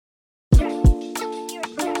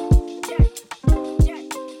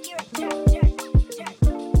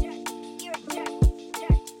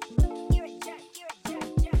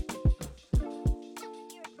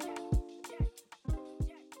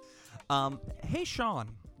Hey, Sean.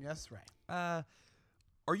 Yes, Ray.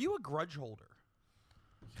 Are you a grudge holder?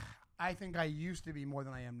 I think I used to be more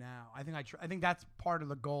than I am now. I think that's part of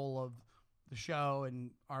the goal of the show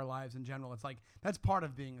and our lives in general. It's like that's part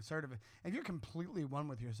of being assertive. If you're completely one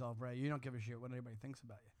with yourself, Ray, you don't give a shit what anybody thinks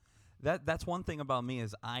about you. That's one thing about me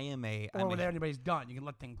is I'm what anybody's done. You can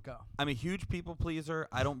let things go. I'm a huge people pleaser.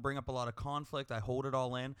 I don't bring up a lot of conflict. I hold it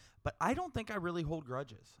all in. But I don't think I really hold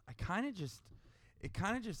grudges.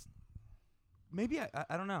 Maybe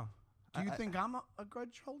I don't know. Do you think I'm a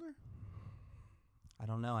grudge holder? I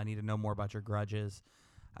don't know. I need to know more about your grudges.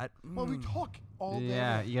 Well, we talk all day.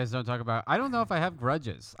 Yeah, you guys don't talk about. I don't know if I have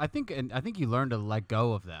grudges. I think you learn to let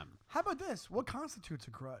go of them. How about this? What constitutes a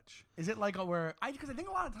grudge? Is it like because I think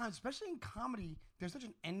a lot of times, especially in comedy, there's such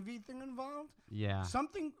an envy thing involved. Yeah. Some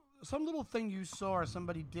little thing you saw or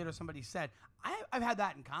somebody did or somebody said. I've had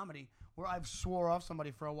that in comedy where I've swore off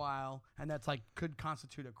somebody for a while, and that's like could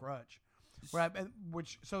constitute a grudge. I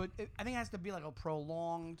think it has to be like a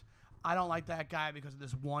prolonged. I don't like that guy because of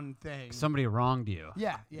this one thing. Somebody wronged you.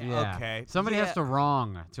 Yeah. Okay. Somebody has to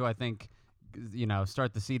wrong to, I think,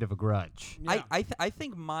 start the seed of a grudge. Yeah. I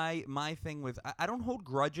think my thing with I don't hold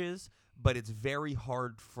grudges, but it's very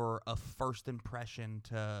hard for a first impression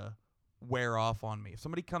to wear off on me. If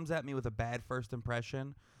somebody comes at me with a bad first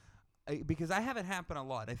impression, because I have it happen a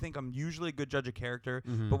lot. I think I'm usually a good judge of character,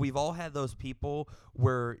 but we've all had those people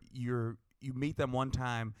where you meet them one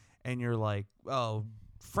time and you're like, oh,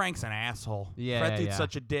 Frank's an asshole. That dude's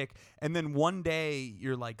such a dick. And then one day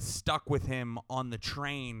you're like stuck with him on the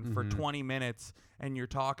train for 20 minutes and you're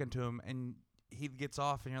talking to him and he gets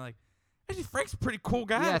off and you're like, actually, Frank's a pretty cool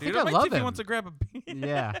guy. Yeah, I dude. think I might love see if he him. wants to grab a beer.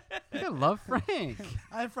 Yeah. I think I love Frank.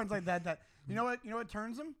 I have friends like that you know what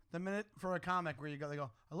turns them? The minute for a comic where they go,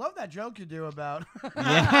 I love that joke you do about.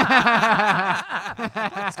 Yeah.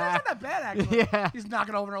 It's not that bad actually. Yeah. He's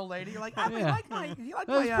knocking over an old lady. You're like, you like my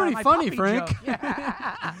That's pretty funny, puppy Frank. joke.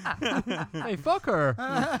 Yeah. Hey, fuck her.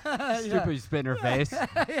 Stupid, you spit in her face.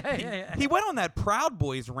 Yeah. He went on that Proud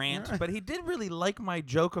Boys rant, but he did really like my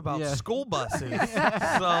joke about school buses.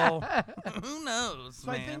 So who knows,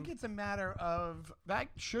 So man? I think it's a matter of that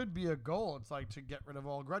should be a goal. It's like to get rid of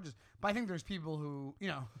all grudges. But I think there's people who,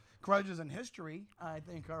 grudges in history, I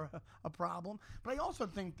think are a problem. But I also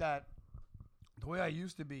think that the way I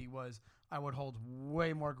used to be was I would hold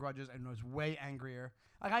way more grudges and was way angrier.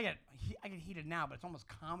 Like I get heated now, but it's almost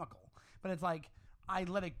comical. But it's like I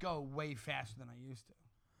let it go way faster than I used to.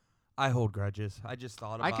 I hold grudges. I just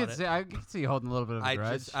thought about it. I could see you holding a little bit of a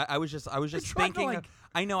grudge. I was just trying to, thinking.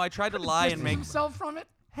 I know. I tried to lie and make himself from it.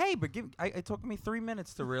 Hey, but it took me 3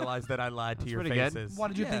 minutes to realize that I lied to your pretty good. faces. What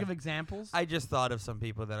did you think of examples? I just thought of some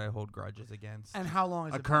people that I hold grudges against. And how long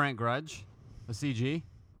is a it? current grudge? A CG?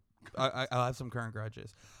 I'll have some current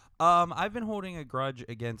grudges. I've been holding a grudge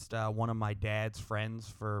against one of my dad's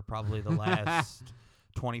friends for probably the last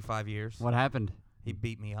 25 years. What happened? He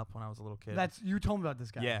beat me up when I was a little kid. You told me about this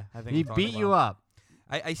guy. Yeah, I think He beat you up.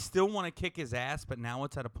 I still want to kick his ass, but now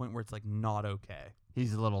it's at a point where it's like not okay.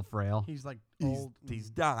 He's a little frail. He's like old. He's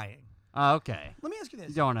dying. Oh, okay. Let me ask you this.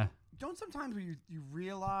 You don't want to. Don't sometimes when you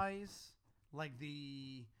realize like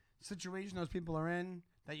the situation those people are in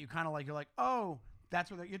that you kind of like, you're like, oh, that's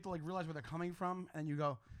where you have to like realize where they're coming from, and you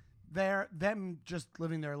go, them just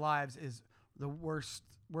living their lives is the worse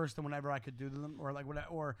than whatever I could do to them, or like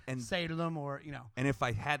whatever, say to them, or And if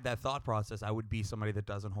I had that thought process, I would be somebody that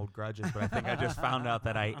doesn't hold grudges. But I think I just found out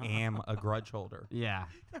that I am a grudge holder. Yeah.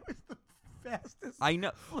 That was the fastest. I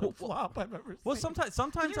know. Flop I've ever seen. Well, sometimes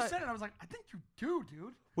you said it, I was like, I think you do,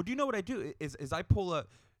 dude. Well, do you know what I do? Is I pull a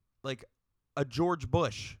George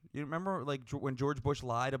Bush. You remember when George Bush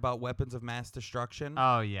lied about weapons of mass destruction?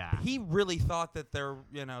 Oh yeah. He really thought that they're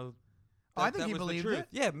I think that he was the believed truth. it.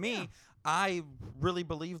 Yeah, me. Yeah. I really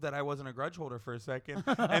believed that I wasn't a grudge holder for a second,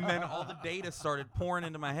 and then all the data started pouring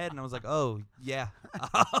into my head, and I was like, "Oh yeah,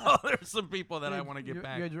 there's some people that I want to get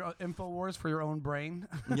back." You had your InfoWars for your own brain.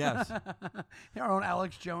 Yes, your own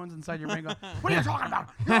Alex Jones inside your brain. Going, what are you talking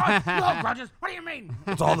about? You have grudges. What do you mean?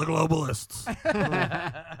 It's all the globalists.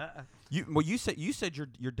 You said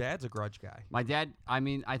your dad's a grudge guy. My dad. I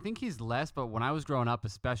mean, I think he's less, but when I was growing up,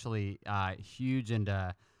 especially huge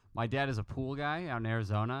into. My dad is a pool guy out in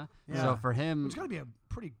Arizona, so for him, it's got to be a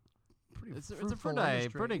pretty. It's a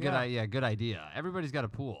pretty good idea. Everybody's got a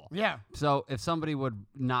pool. Yeah. So if somebody would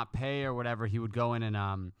not pay or whatever, he would go in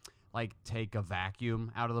and take a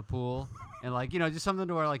vacuum out of the pool and just something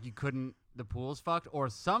to where the pool's fucked. Or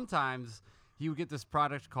sometimes he would get this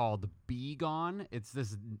product called Bee Gone. It's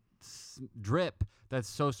this drip that's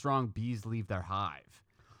so strong bees leave their hive.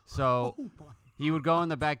 So. He would go in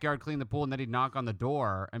the backyard, clean the pool, and then he'd knock on the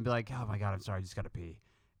door and be like, "Oh my God, I'm sorry, I just gotta pee."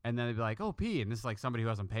 And then they'd be like, "Oh, pee," and this is like somebody who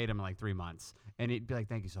hasn't paid him in like 3 months, and he'd be like,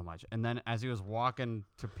 "Thank you so much." And then as he was walking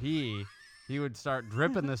to pee, he would start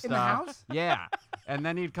dripping the stuff. In the house? Yeah. And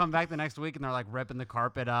then he'd come back the next week, and they're like ripping the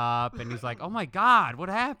carpet up, and he's like, "Oh my God, what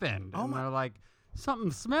happened?" And they're like, "Something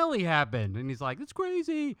smelly happened," and he's like, "It's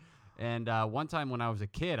crazy." And one time when I was a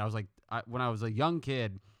kid, I was like, when I was a young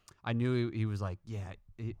kid, I knew he was like, yeah,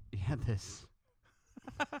 he had this.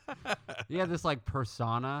 He had this like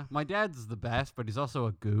persona. My dad's the best, but he's also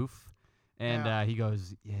a goof. And he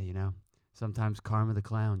goes, "Yeah, sometimes Karma the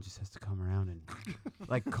clown just has to come around and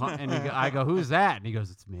like." I go, "Who's that?" And he goes,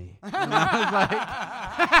 "It's me." And I was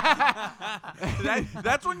like,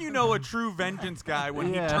 That's when you know a true vengeance guy when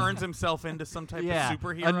he turns himself into some type of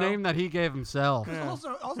superhero. a name that he gave himself.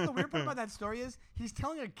 Also, the weird part about that story is he's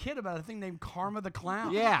telling a kid about a thing named Karma the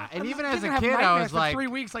Clown. Yeah, and even as Kid's a gonna have kid, I nightmares was for like, 3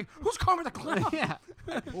 weeks, like, who's Karma the Clown? yeah.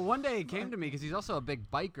 Well, one day he came to me because he's also a big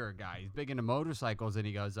biker guy. He's big into motorcycles, and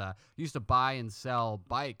he goes, he used to buy and sell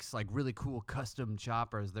bikes, like really cool custom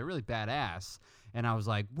choppers. They're really badass. And I was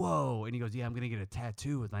like, whoa. And he goes, "Yeah, I'm going to get a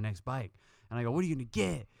tattoo with my next bike." And I go, "What are you going to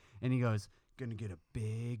get?" And he goes, "Going to get a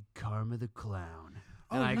big Karma the Clown."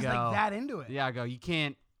 And I he was go, like that into it. Yeah, I go, "You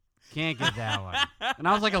can't get that one." And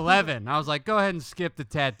I was like 11. I was like, "Go ahead and skip the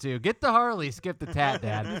tattoo. Get the Harley, skip the tat,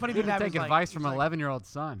 Dad." Funny You thing, can Dad take was like- advice he's from an like- 11-year-old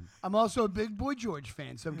son. I'm also a big Boy George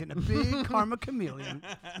fan, so I'm getting a big Karma chameleon.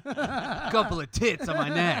 Couple of tits on my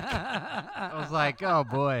neck. I was like, oh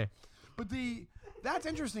boy. But that's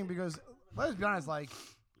interesting because let's be honest, like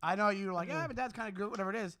I know you're like, "Yeah, but dad's kind of good,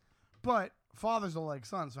 whatever it is," but fathers are like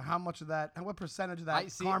sons. So how much of that, and what percentage of that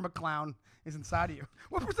Karma clown is inside of you?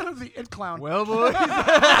 What percentage of the it clown? Well, boys.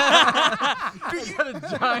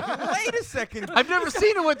 Wait a second. I've never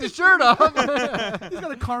seen him with the shirt off. He's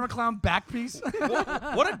got a Karma clown back piece.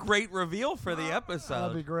 What a great reveal for the episode.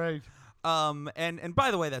 That'd be great. And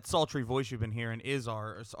by the way, that sultry voice you've been hearing is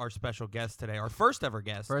our special guest today, our first ever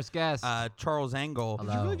guest. First guest. Charles Engle.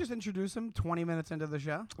 Did you really just introduce him 20 minutes into the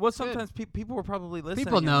show? Well, sometimes people were probably listening.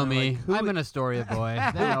 People and know they're me. like, who I'm an Astoria boy.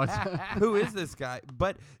 They know it's who is this guy?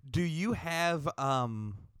 But do you have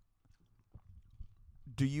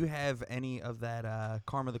any of that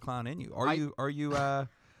Karma the Clown in you? Are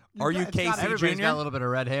you Casey Everybody's Jr.? got a little bit of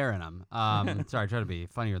red hair in them. Sorry, try to be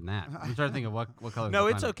funnier than that. I'm trying to think of what color. No,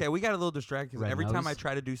 is the it's clown. okay. We got a little distracted. 'Cause Red every time nose? I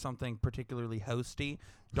try to do something particularly hosty,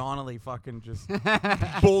 Donnelly fucking just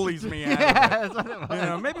bullies me out of it. That's what it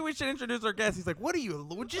was. Maybe we should introduce our guest. He's like, "What are you?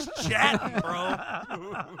 We're just chatting, bro."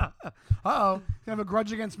 Uh-oh. You have a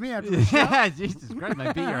grudge against me after the show. Yeah, Jesus Christ,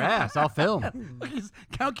 I beat your ass. I'll film. He's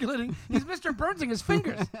calculating. He's Mr. Burnsing his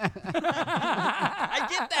fingers. I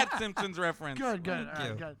get that Simpsons reference. Good. Thank All right,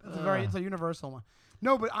 you. good. It's a universal one.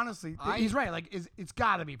 No, but honestly, he's right. Like, it's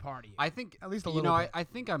got to be party. I think At least a little bit. I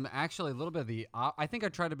think I'm actually a little bit of the. I think I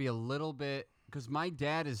try to be a little bit because my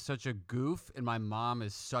dad is such a goof and my mom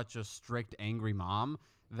is such a strict, angry mom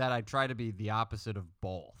that I try to be the opposite of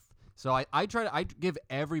both. So I give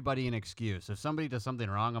everybody an excuse. If somebody does something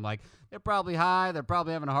wrong, I'm like, they're probably high, they're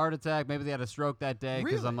probably having a heart attack, maybe they had a stroke that day.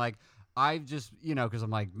 Because I'm like, because I'm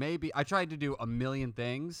like, maybe I tried to do a million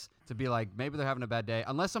things to be like, maybe they're having a bad day,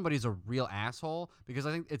 unless somebody's a real asshole, because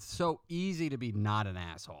I think it's so easy to be not an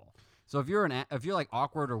asshole. So if you're like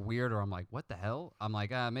awkward or weird, or I'm like, what the hell? I'm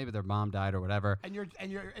like, maybe their mom died or whatever. And you're in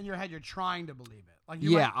your head, you're trying to believe it. Like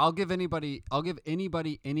I'll give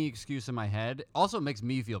anybody any excuse in my head. Also, it makes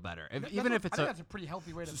me feel better, even if it's I think that's a pretty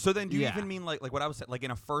healthy way to. So then, do you even mean like what I was saying, like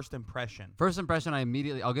in a first impression? First impression,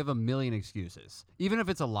 I'll give a million excuses, even if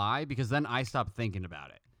it's a lie, because then I stop thinking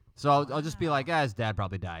about it. So I'll just be like, his dad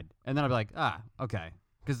probably died, and then I'll be like, okay,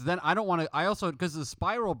 because then I don't want to. I also because the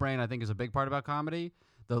spiral brain I think is a big part about comedy.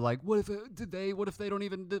 They're like, what if they don't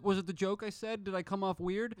even? Was it the joke I said? Did I come off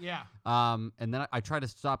weird? Yeah. And then I try to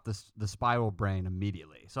stop the spiral brain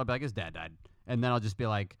immediately. So I'll be like, his dad died, and then I'll just be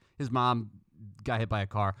like, his mom got hit by a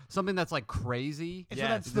car. Something that's like crazy. So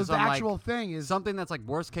that's the actual thing is something that's like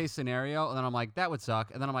worst case scenario, and then I'm like, that would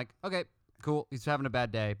suck, and then I'm like, okay, cool, he's having a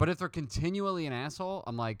bad day. But if they're continually an asshole,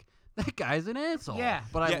 I'm like, that guy's an asshole. Yeah.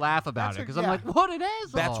 But I laugh about it because I'm like, what an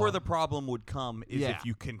asshole. That's where the problem would come is Yeah. if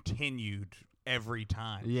you continued every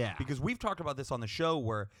time. Yeah. Because we've talked about this on the show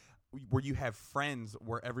where you have friends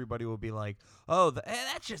where everybody will be like, oh,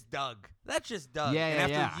 that's just Doug. That's just Doug. Yeah,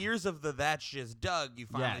 and yeah, after yeah. years of that's just Doug, you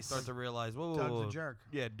finally Yes. start to realize, whoa, Doug's a jerk.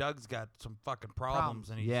 Yeah, Doug's got some fucking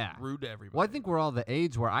problems and he's Yeah. rude to everybody. Well, I think we're all the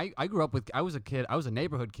age where I grew up with. I was a kid. I was a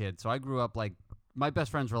neighborhood kid, so I grew up like my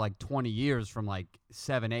best friends were like 20 years from like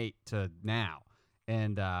 7, 8 to now,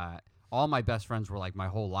 and all my best friends were like my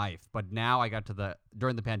whole life. But now I got to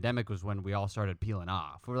during the pandemic was when we all started peeling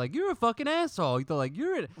off. We were like, you're a fucking asshole. They're like,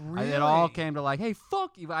 you're Really? It all came to like, hey,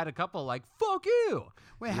 fuck you. I had a couple like, fuck you.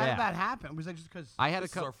 Wait, how did that happen? Was that just because I had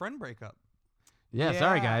This is our friend breakup. Yeah,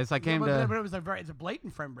 sorry guys. I came to. But it was it's a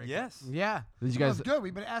blatant friend break. Yes. Yeah. Did you guys? That's good.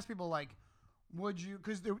 We've been asked people like, would you?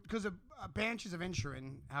 Because of Banshees of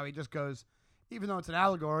Inisherin, how he just goes, even though it's an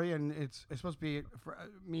allegory and it's supposed to be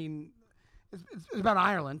it's about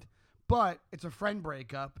Ireland, but it's a friend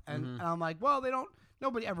breakup, and I'm like, well,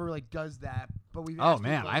 nobody ever really does that, but we've. Oh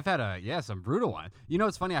man, I've had some brutal one. You know,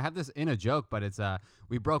 it's funny. I have this in a joke, but it's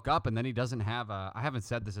we broke up, and then he doesn't have I haven't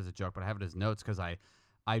said this as a joke, but I have it as notes because I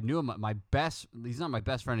knew him. He's not my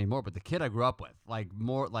best friend anymore, but the kid I grew up with, like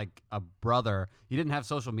more like a brother. He didn't have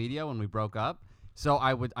social media when we broke up, so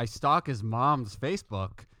I stalk his mom's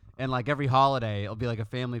Facebook, and like every holiday, it'll be like a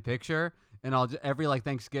family picture, and every like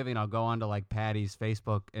Thanksgiving, I'll go onto like Patty's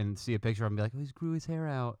Facebook and see a picture of him, and be like, oh, he's grew his hair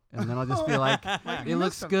out, and then I'll just be like, it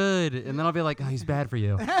looks good, and then I'll be like, oh, he's bad for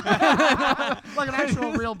you. like an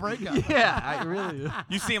actual real breakup. Yeah, I really.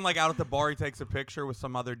 You see him like out at the bar. He takes a picture with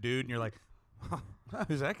some other dude, and you're like,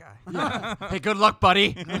 who's that guy? Yeah. Hey, good luck,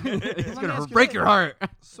 buddy. He's gonna break your heart.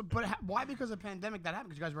 So, but why? Because of the pandemic that happened?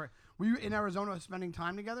 Because you guys were you in Arizona spending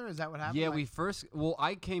time together? Is that what happened? Yeah, like,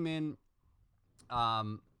 I came in.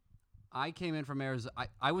 I came in from Arizona.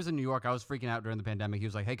 I was in New York. I was freaking out during the pandemic. He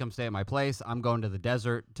was like, hey, come stay at my place. I'm going to the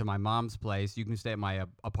desert to my mom's place. You can stay at my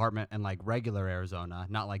apartment in like regular Arizona,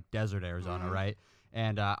 not like desert Arizona, right?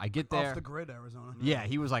 And I get there. Off the grid, Arizona. Yeah,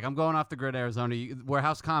 he was like, I'm going off the grid, Arizona, where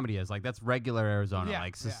House Comedy is. Like, that's regular Arizona. Yeah,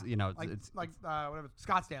 like, yeah. you know, it's whatever,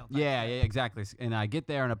 Scottsdale. Yeah, exactly. And I get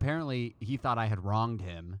there, and apparently he thought I had wronged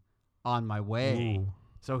him on my way. Ooh.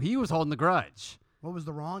 So he was holding the grudge. What was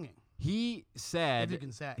the wronging? He said, If you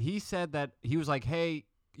can say. he said that he was like, hey,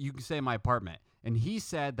 you can stay in my apartment. And he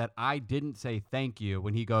said that I didn't say thank you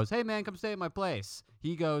when he goes, hey, man, come stay at my place.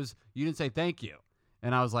 He goes, you didn't say thank you.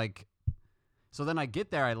 And I was like, so then I get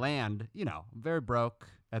there, I land, you know, very broke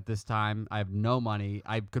at this time. I have no money.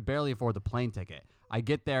 I could barely afford the plane ticket. I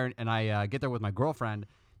get there, and I get there with my girlfriend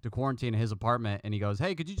to quarantine in his apartment, and he goes,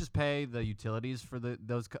 hey, could you just pay the utilities for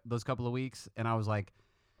those couple of weeks? And I was like,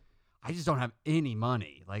 I just don't have any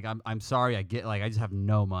money. Like, I'm sorry, I just have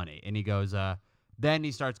no money. And he goes, then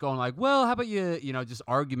he starts going like, well, how about you know, just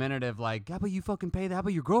argumentative, like, how about you fucking pay that? How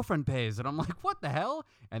about your girlfriend pays? And I'm like, what the hell?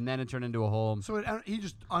 And then it turned into a whole. So he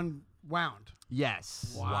just unwound.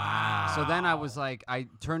 Yes. Wow. So then I was like, I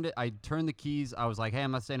turned the keys. I was like, hey,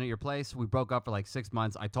 I'm not staying at your place. We broke up for like 6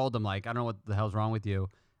 months. I told him, like, I don't know what the hell's wrong with you.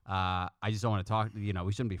 I just don't want to talk. You know,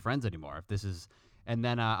 we shouldn't be friends anymore if this is. And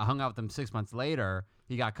then I hung out with him 6 months later.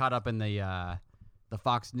 He got caught up in the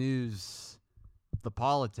Fox News, the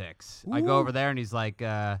politics. Ooh. I go over there, and he's like,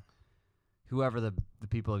 whoever the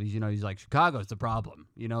people, you know, he's like, Chicago's the problem.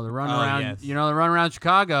 You know, they're running around. Yes. You know, they're running around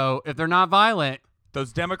Chicago. If they're not violent.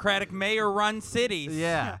 Those Democratic mayor-run cities.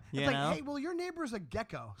 Yeah. It's You like, know? hey, well, your neighbor's a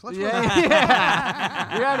gecko. So let's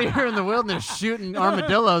Yeah. You're out here in the wilderness shooting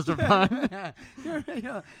armadillos for fun.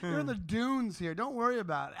 you're in the dunes here. Don't worry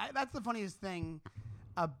about it. That's the funniest thing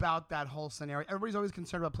about that whole scenario. Everybody's always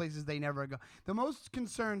concerned about places they never go. The most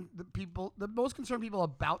concerned people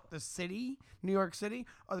about the city, New York City,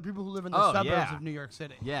 are the people who live in the suburbs of New York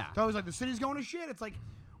City. Yeah. It's always like the city's going to shit. It's like,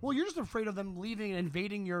 well, you're just afraid of them leaving and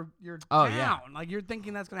invading your Oh, town. yeah. Like, you're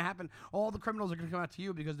thinking that's going to happen. All the criminals are going to come out to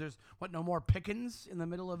you because there's no more Pickens in the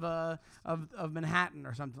middle of Manhattan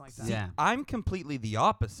or something like that. Yeah. I'm completely the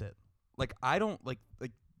opposite. Like, I don't like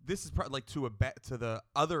this is probably like to the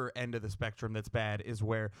other end of the spectrum that's bad is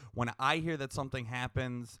where when I hear that something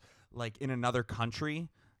happens like in another country,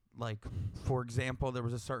 like for example, there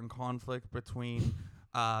was a certain conflict between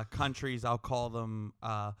countries, I'll call them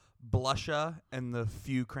Blussia and the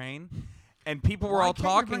Ukraine, and people were all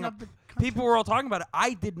talking. People were all talking about it.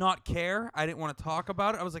 I did not care. I didn't want to talk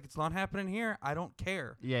about it. I was like, it's not happening here. I don't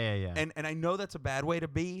care. Yeah. And I know that's a bad way to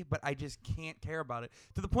be, but I just can't care about it.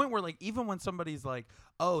 To the point where, like, even when somebody's like,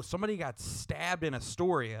 oh, somebody got stabbed in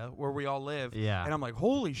Astoria where we all live. Yeah. And I'm like,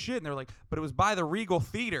 holy shit. And they're like, but it was by the Regal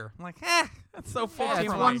Theater. I'm like, that's so far Yeah,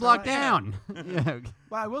 it's from one us. block down. Yeah.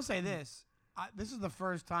 Well, I will say this. This is the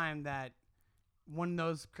first time that one of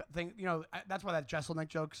those things, you know, that's why that Jesselnick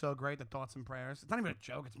joke's so great, the thoughts and prayers. It's not even a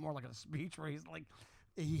joke. It's more like a speech where he's like,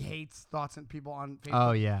 he hates thoughts and people on Facebook.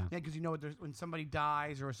 Oh, yeah. Yeah, because you know when somebody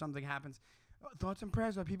dies or something happens, thoughts and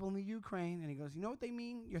prayers about people in the Ukraine. And he goes, you know what they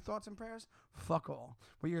mean? Your thoughts and prayers? Fuck all.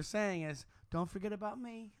 What you're saying is, don't forget about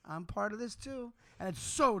me. I'm part of this too. And it's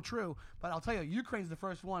so true. But I'll tell you, Ukraine's the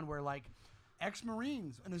first one where, like,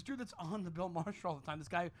 ex-Marines, and this dude that's on the Bill Maher show all the time, this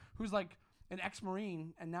guy who's like an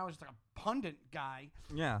ex-Marine and now is like a pundit guy.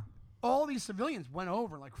 Yeah. all these civilians went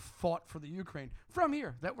over and like fought for the Ukraine from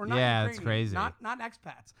here that were not Yeah, it's Ukrainians, crazy. not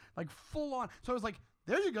expats, like full on. So it was like,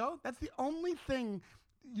 there you go. That's the only thing.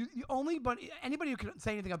 But anybody who can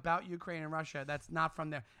say anything about Ukraine and Russia that's not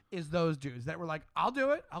from there is those dudes that were like, I'll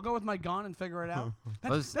do it. I'll go with my gun and figure it out.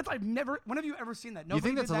 That's I've never. When have you ever seen that? You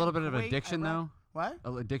think that's a little bit of an addiction, though? What?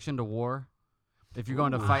 Addiction to war? If you're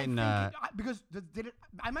going to fight in... because did it?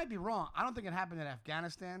 I might be wrong. I don't think it happened in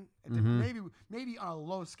Afghanistan. It Mm-hmm. maybe on a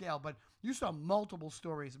low scale, but you saw multiple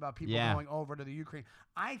stories about people going over to the Ukraine.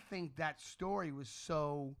 I think that story was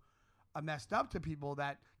so messed up to people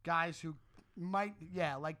that guys who might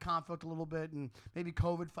like conflict a little bit and maybe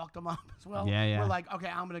COVID fucked them up as well. Yeah. We're like, okay,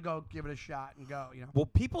 I'm gonna go give it a shot and go. Well,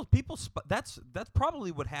 that's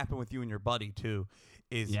probably what happened with you and your buddy too.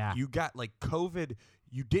 Is you got like COVID.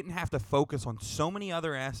 You didn't have to focus on so many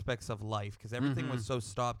other aspects of life because everything was so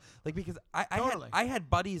stopped. Like because I had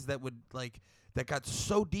buddies that would that got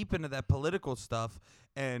so deep into that political stuff,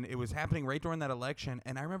 and it was happening right during that election.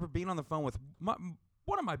 And I remember being on the phone with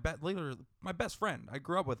one of my best friend. I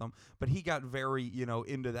grew up with him, but he got very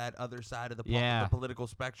into that other side of the political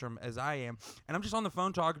spectrum as I am. And I'm just on the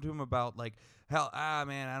phone talking to him about like,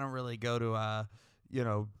 man, I don't really go to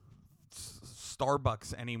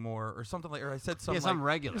Starbucks anymore or something like. Or I said something some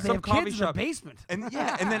regular, they some have coffee kids shop in the basement. and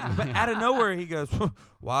and then but out of nowhere he goes,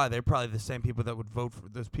 "Wow, they're probably the same people that would vote for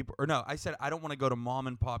those people." Or no, I said I don't want to go to mom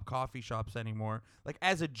and pop coffee shops anymore, like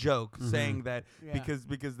as a joke, saying that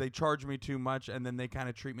because they charge me too much, and then they kind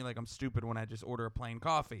of treat me like I'm stupid when I just order a plain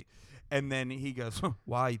coffee. And then he goes,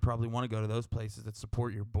 "Wow, you probably want to go to those places that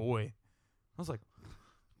support your boy." I was like,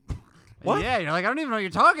 what? Yeah, you're like, I don't even know what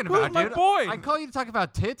you're talking about, my dude. boy? I call you to talk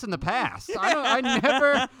about tits in the past.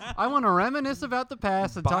 I want to reminisce about the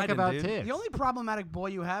past and talk Biden, about dude. tits. The only problematic boy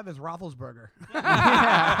you have is Roethlisberger.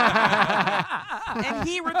 And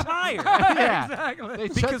he retired. Yeah, Exactly.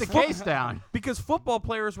 they shut the case down. Because football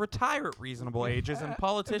players retire at reasonable ages and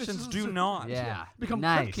politicians do not. Yeah, Become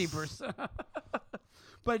nice. crypt keepers.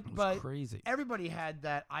 But crazy. everybody had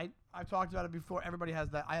that. I've talked about it before. Everybody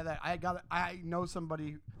has that. I had that. I know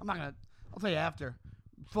somebody. I'll tell you after.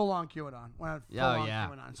 Full on QAnon.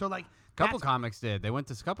 QAnon. So like Couple comics did.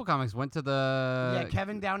 Couple comics went to the.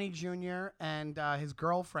 Kevin Downey Jr. and his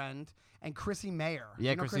girlfriend and Chrissy Mayer.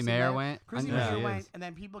 Yeah, You know Chrissy Mayer went. Chrissy I know Mayer she went, is. and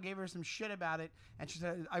then people gave her some shit about it, and she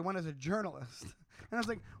said, "I went as a journalist." And I was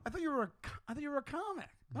like, "I thought you were a comic.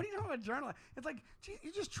 What do you know about a journalist?" It's like, gee,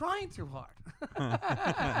 you're just trying too hard.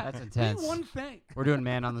 That's Be intense. one thing. We're doing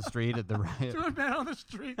Man on the Street at the riot. Doing man on the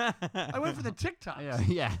street. I went for the TikToks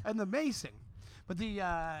Yeah. and the macing, but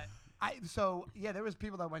there was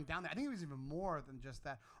people that went down there. I think it was even more than just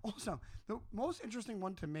that. Also, the most interesting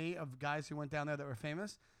one to me of guys who went down there that were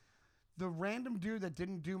famous, the random dude that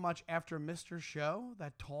didn't do much after Mr. Show,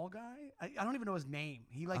 that tall guy. I don't even know his name.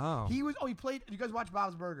 He played. You guys watch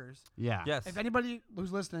Bob's Burgers? Yeah. Yes. If anybody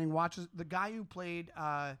who's listening watches the guy who played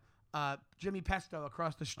Jimmy Pesto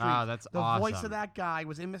across the street. Oh, that's the awesome. voice of that guy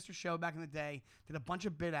was in Mr. Show back in the day. Did a bunch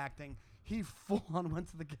of bit acting. He full on went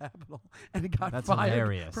to the Capitol and he got That's fired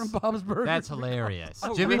hilarious. from Bob's Burgers. That's hilarious.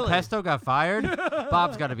 Oh, Jimmy really? Pesto got fired?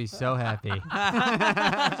 Bob's got to be so happy. They should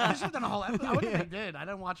have done a whole episode. I wonder if they did. I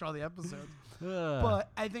didn't watch all the episodes.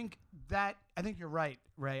 But I think you're right,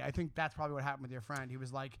 Ray. I think that's probably what happened with your friend. He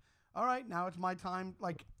was like, all right, now it's my time.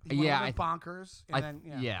 Like, he went bonkers. And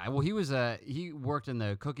Well, he worked in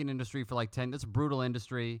the cooking industry for like 10. That's a brutal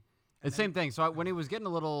industry. It's the same thing. So when he was getting a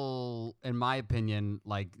little, in my opinion,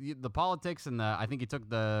 like the politics and I think he took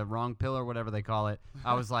the wrong pill or whatever they call it.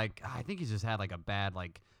 I was like, I think he's just had like a bad,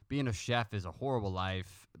 like being a chef is a horrible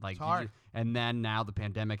life. Like, it's hard. And then now the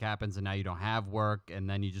pandemic happens and now you don't have work. And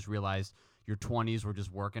then you just realize your 20s were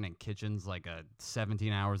just working in kitchens like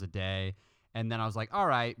 17 hours a day. And then I was like, all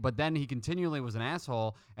right. But then he continually was an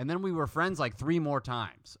asshole. And then we were friends like 3 more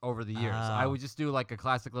times over the years. I would just do like a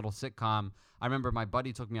classic little sitcom. I remember my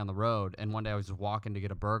buddy took me on the road. And one day I was just walking to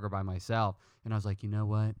get a burger by myself. And I was like, you know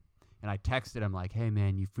what? And I texted him like, hey,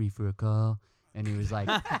 man, you free for a call? And he was like,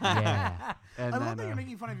 yeah. And I love that you're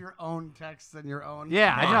making fun of your own texts and your own.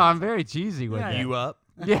 Yeah, I know. I'm very cheesy with it. You up?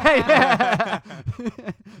 Yeah.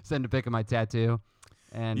 Send a pic of my tattoo.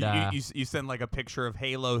 And you send like a picture of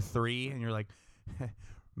Halo 3 and you're like,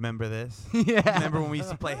 remember this? Yeah. Remember when we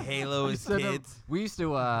used to play Halo as kids? We used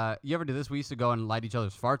to, you ever do this? We used to go and light each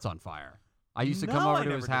other's farts on fire. I used to come No, over I to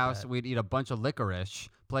never his did house. that. We'd eat a bunch of licorice,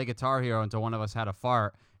 play Guitar Hero until one of us had a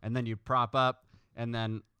fart, and then you'd prop up and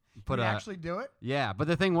then put Did a... you actually do it? Yeah, but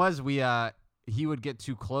the thing was, he would get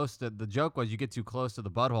too close to... The joke was you get too close to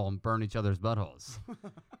the butthole and burn each other's buttholes.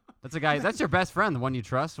 That's a guy. That's your best friend, the one you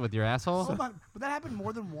trust with your asshole. Hold on, but that happened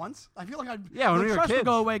more than once. I feel like Yeah, when the we were trust kids. would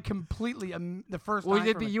go away completely the first Well, time.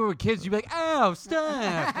 it'd for be me. you were kids. You'd be like, "Ow,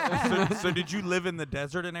 stop!" So did you live in the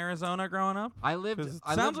desert in Arizona growing up? I lived. 'Cause it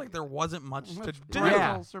I sounds lived, like there wasn't much to Much do. parental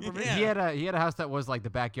Yeah. supervision. He had a house that was like the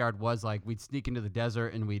backyard was like we'd sneak into the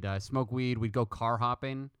desert and we'd smoke weed. We'd go car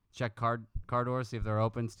hopping, check car doors, see if they're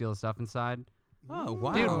open, steal the stuff inside. Oh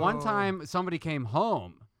wow, Dude, one time somebody came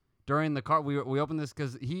home during the car. We opened this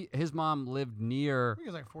because his mom lived near. I think he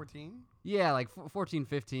was like 14. Yeah, like 14,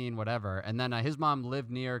 15, whatever. And then his mom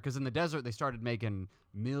lived near, because in the desert, they started making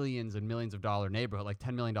millions and millions of dollar neighborhood, like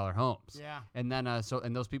 $10 million homes. Yeah. And then,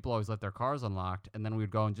 and those people always left their cars unlocked. And then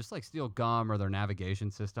we'd go and just like steal gum or their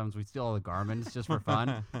navigation systems. We'd steal all the Garmin's just for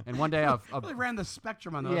fun. And one day, Really ran the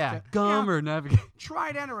spectrum on those. yeah, two. gum or navigation.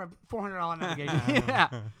 Trident or a $400 navigation. Yeah.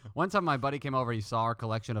 One time my buddy came over, he saw our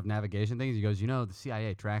collection of navigation things. He goes, the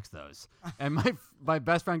CIA tracks those. And my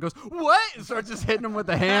best friend goes, what? And starts just hitting him with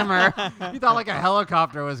a hammer. He thought like a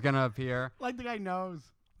helicopter was going to appear. Like the guy knows.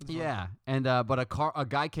 That's funny. Yeah. And but a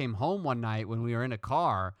guy came home one night when we were in a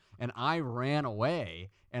car and I ran away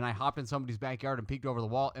and I hopped in somebody's backyard and peeked over the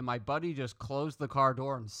wall and my buddy just closed the car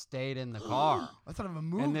door and stayed in the car. That's out of a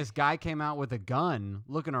movie. And this guy came out with a gun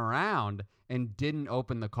looking around and didn't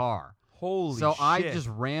open the car. holy So shit. I just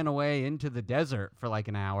ran away into the desert for like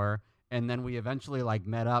an hour, and then we eventually like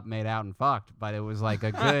met up, made out, and fucked. But it was like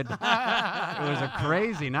a good, it was a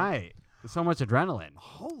crazy night. So much adrenaline.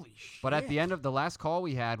 Holy shit. But at the end of the last call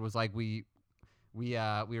we had was like we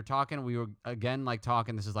were talking. We were again like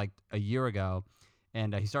talking. This is like a year ago,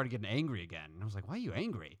 and he started getting angry again. And I was like, "Why are you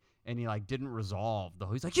angry?" And he like didn't resolve the.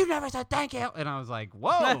 He's like, "You never said thank you," and I was like,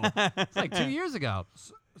 "Whoa!" It's like 2 years ago.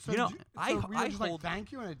 So You know, did you, I- so were you I just hold- like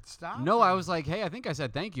thank you and it stopped? No, or- I was like, hey, I think I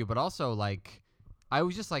said thank you, but also like, I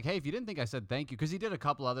was just like, hey, if you didn't think I said thank you, because he did a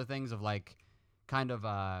couple other things of like, kind of,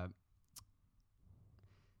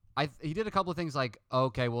 he did a couple of things like,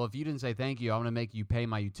 okay, well, if you didn't say thank you, I'm gonna make you pay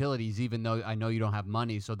my utilities, even though I know you don't have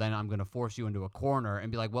money. So then I'm gonna force you into a corner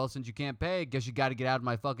and be like, well, since you can't pay, guess you got to get out of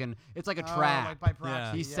my fucking. It's like a Oh, trap. Like by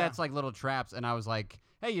proxy, He yeah. sets like little traps, and I was like,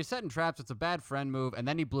 hey, you're setting traps. It's a bad friend move. And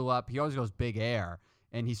then he blew up. He always goes big air.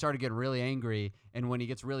 And he started getting really angry. And when he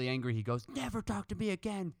gets really angry, he goes, never talk to me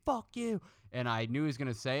again. Fuck you. And I knew he was going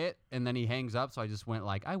to say it. And then he hangs up. So I just went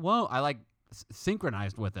like, I won't. I like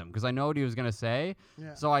synchronized with him because I know what he was going to say.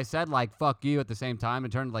 Yeah. So I said like, fuck you at the same time.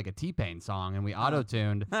 It turned like a T-Pain song. And we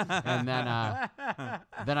auto-tuned. And then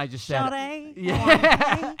I just said,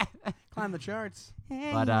 yeah. Climb the charts.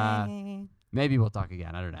 But maybe we'll talk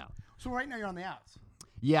again. I don't know. So right now you're on the outs.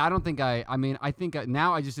 Yeah, I don't think I think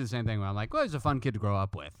now I just do the same thing where I'm like, well, he's a fun kid to grow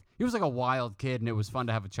up with. He was like a wild kid, and it was fun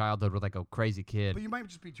to have a childhood with like a crazy kid. But you might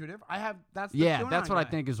just be too different. That's the Yeah, QAnon that's what I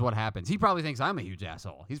guy. think is what happens. He probably thinks I'm a huge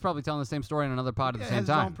asshole. He's probably telling the same story in another pod at He the same has his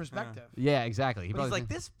own time. perspective. Yeah, exactly. He But he's probably like,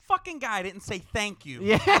 thinks- this fucking guy didn't say thank you.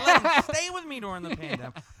 Yeah. Let him stay with me during the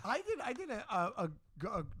pandemic. I did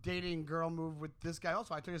a dating girl move with this guy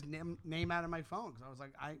also. I took his name out of my phone because I was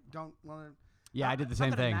like, I don't want to. yeah, I did the Not same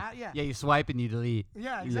that it thing. yeah. Yeah, you swipe and you delete.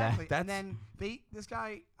 Yeah, exactly. that's- And then this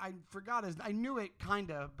guy, I forgot I knew it kind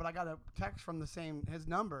of, but I got a text from his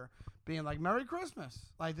number being like, Merry Christmas.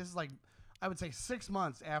 Like, this is like, I would say 6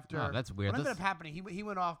 months after. Oh, that's weird. What ended That's- up happening, he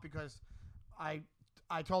went off because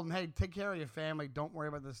I told him, hey, take care of your family. Don't worry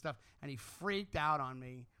about this stuff. And he freaked out on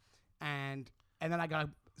me. And then I got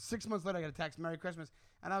 6 months later, I got a text, Merry Christmas.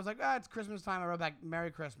 And I was like, it's Christmas time. I wrote back,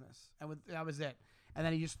 Merry Christmas. And that was it. And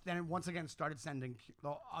then then once again started sending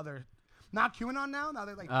the other, not QAnon now. Now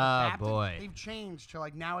they're like, adapted. boy. They've changed to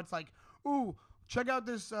like, now it's like, ooh, check out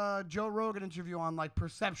this Joe Rogan interview on like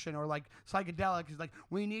perception or like psychedelic. It's like,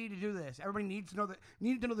 we need to do this. Everybody needs to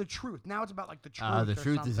know the truth. Now it's about like the truth. The or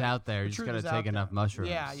truth is something. out there. The You just truth gotta is take out enough there. mushrooms.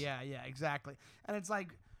 Yeah, exactly. And it's like,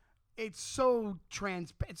 it's so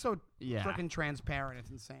it's so Yeah. freaking transparent. It's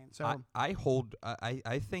insane. So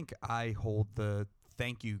I think I hold the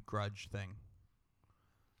thank you grudge thing.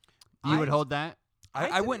 You would I- hold that?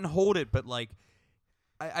 I wouldn't hold it, but like,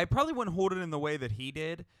 I probably wouldn't hold it in the way that he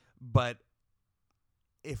did. But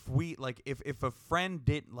if if a friend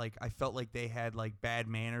did like, I felt like they had like bad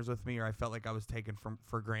manners with me, or I felt like I was taken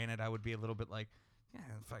for granted, I would be a little bit like, yeah,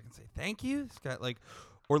 if I can say thank you, this guy like,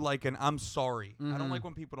 or like an I'm sorry. I don't Mhm. like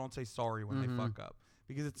when people don't say sorry when Mhm. they fuck up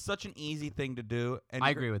because it's such an easy thing to do. And I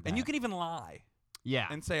you agree with And you that. can even lie Yeah.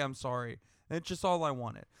 and say I'm sorry. And it's just all I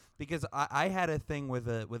wanted because I had a thing with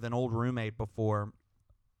an old roommate before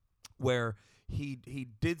where he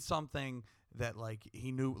did something that like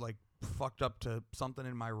he knew like fucked up to something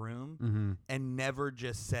in my room Mm-hmm. and never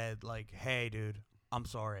just said like, hey dude, I'm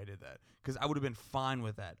sorry I did that, because I would have been fine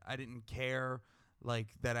with that. I didn't care like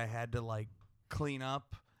that I had to like clean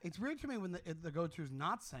up It's weird to me when the go-to is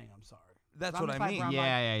not saying I'm sorry. That's I'm what the I type mean. where I'm Yeah, like,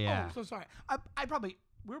 yeah, yeah. Oh, I'm so sorry. I probably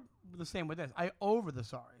we're the same with this. I over the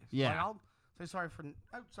sorry. Yeah. Like, I'll say sorry for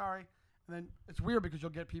sorry, and then it's weird because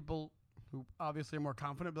you'll get people who obviously are more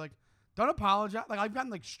confident, be like, don't apologize. Like I've gotten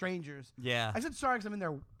like strangers. Yeah. I said sorry because I'm in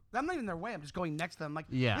their. I'm not even in their way. I'm just going next to them. Like,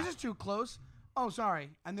 Yeah. this is too close. Oh, sorry.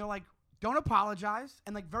 And they're like, don't apologize,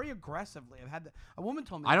 and like very aggressively. I've had a woman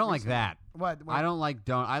told me. I don't like recently. that. What? I don't like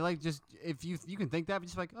don't. I like just if you can think that, but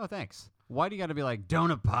just like, oh, thanks. Why do you got to be like,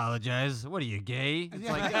 don't apologize? What are you, gay? It's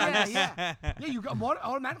Yeah, like, yeah. You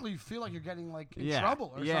automatically feel like you're getting like in Yeah,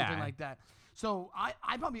 trouble or yeah. something like that. So I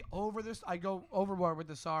probably over this. I go overboard with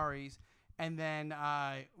the sorries, and then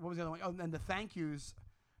what was the other one? Oh, and the thank yous.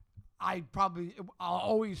 I'll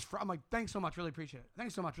always. I'm like, thanks so much, really appreciate it.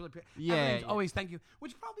 Thanks so much, really appreciate it. Yeah, Everything's yeah. always thank you,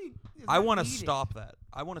 which probably. Is I not want to needed. stop that.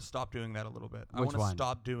 I want to stop doing that a little bit. I Which want to one?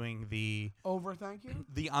 stop doing the Over thank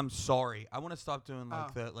you. I'm sorry. I want to stop doing like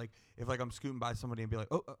Oh. the like if like I'm scooting by somebody and be like,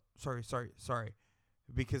 oh, sorry,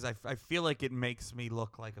 because I feel like it makes me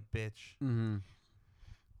look like a bitch. mm-hmm.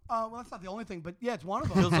 Well, that's not the only thing, but yeah, it's one of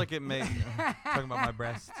them. Feels like it makes talking about my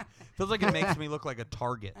breasts. Feels like it makes me look like a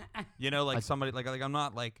target. You know, like somebody like I'm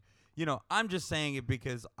not like. You know, I'm just saying it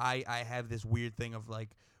because I have this weird thing of like,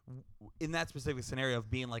 in that specific scenario of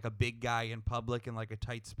being like a big guy in public in like a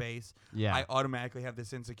tight space. Yeah. I automatically have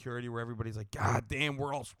this insecurity where everybody's like, God damn,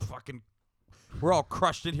 we're all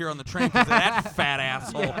crushed in here on the train because of that fat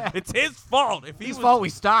asshole. Yeah. It's his fault. If he His was, fault we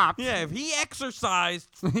stopped. yeah, if he exercised,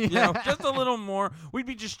 you know, just a little more, we'd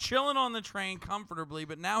be just chilling on the train comfortably.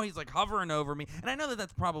 But now he's like hovering over me, and I know that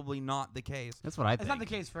that's probably not the case. That's what I think. It's not the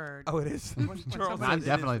case for. Oh, it is. When Charles somebody- I'm says it is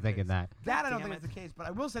definitely the thinking case. that. That I don't Damn think it. is the case, but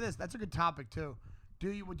I will say this: that's a good topic too.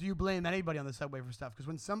 Do you blame anybody on the subway for stuff? Because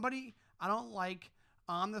when somebody, I don't like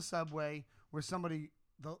on the subway where somebody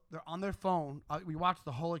they're on their phone. We watch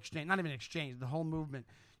the whole exchange, not even exchange, the whole movement.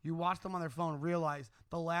 You watch them on their phone, realize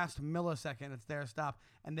the last millisecond it's their stop,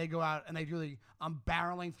 and they go out and they really I'm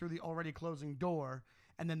barreling through the already closing door,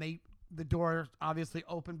 and then the door obviously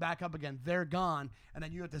open back up again. They're gone, and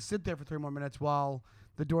then you have to sit there for 3 more minutes while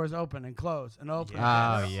the doors open and close and open.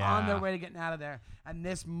 Yeah. And Oh, they're yeah. on their way to getting out of there, and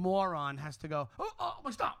this moron has to go. Oh,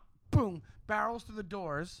 my stop! Boom! Barrels through the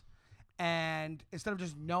doors, and instead of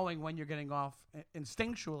just knowing when you're getting off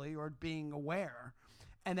instinctually or being aware,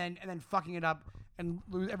 and then fucking it up, and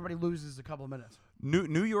everybody loses a couple of minutes.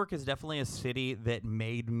 New York is definitely a city that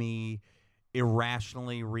made me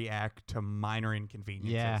irrationally react to minor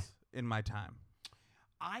inconveniences in my time.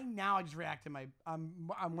 I just react to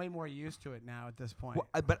I'm way more used to it now at this point.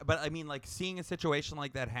 Well, but I mean, like seeing a situation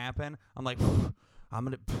like that happen, I'm like, I'm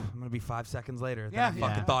gonna be 5 seconds later than I Yeah. fucking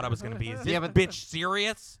Yeah. thought I was gonna be. Is this Yeah, but- bitch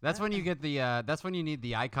serious? That's when you get the. That's when you need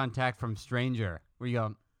the eye contact from stranger, where you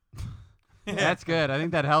go. That's good. I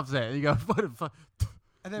think that helps it. You go. What the fuck?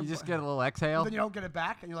 And then You just get a little exhale. then you don't get it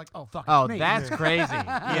back, and you're like, oh fuck. Oh, it's me. that's crazy.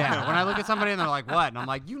 Yeah. When I look at somebody and they're like, "What?" and I'm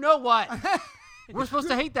like, "You know what? We're supposed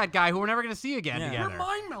to hate that guy who we're never gonna see again Yeah. You're together."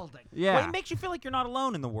 mind melding. Yeah. Well, it makes you feel like you're not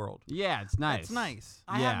alone in the world. Yeah, it's nice. It's nice.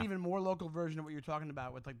 I have an Yeah. even more local version of what you're talking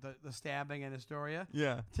about with like the stabbing in Astoria.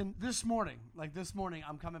 Yeah. This morning,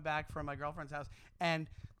 I'm coming back from my girlfriend's house, and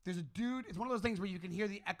there's a dude. It's one of those things where you can hear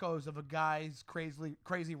the echoes of a guy's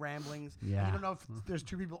crazy ramblings. And Yeah. you don't know if there's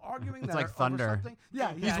two people arguing. It's that like are over thunder. something.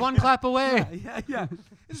 Yeah, He's one clap away. Yeah.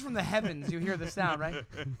 This is from the heavens. You hear the sound, right?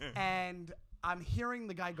 And I'm hearing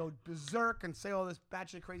the guy go berserk and say all this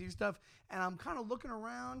batshit crazy stuff, and I'm kind of looking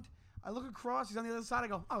around. I look across. He's on the other side. I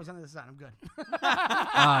go, oh, he's on the other side. I'm good. Oh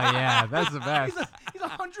yeah, that's the best. He's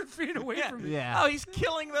 100 feet away from me. Yeah. Oh, he's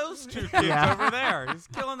killing those two kids Yeah. over there. He's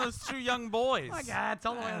killing those two young boys. Oh my God, it's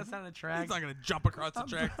all the way on the side of the track. He's not gonna jump across the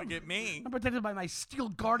track to get me. I'm protected by my steel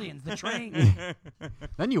guardians, the train.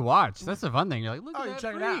 Then you watch. That's the fun thing. You're like, look Oh, at you that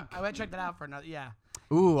check it freak. out. I went check that out for another. Yeah.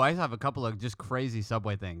 Ooh, I have a couple of just crazy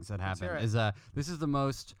subway things that happen. hear it. This is the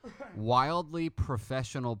most wildly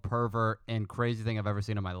professional pervert and crazy thing I've ever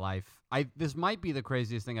seen in my life. This might be the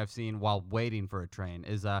craziest thing I've seen while waiting for a train.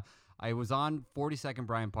 I was on 42nd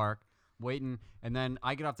Bryant Park waiting, and then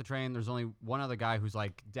I get off the train. There's only one other guy who's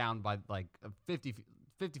like down by like 50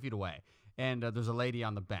 feet away, and there's a lady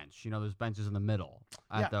on the bench. You know, there's benches in the middle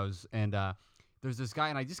at Yeah. those, and there's this guy,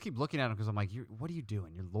 and I just keep looking at him because I'm like, what are you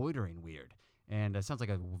doing? You're loitering weird. And it sounds like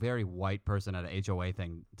a very white person at an HOA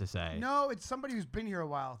thing to say. No, it's somebody who's been here a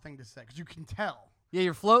while thing to say, because you can tell. Yeah,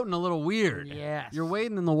 you're floating a little weird. Yes. You're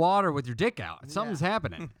wading in the water with your dick out. Something's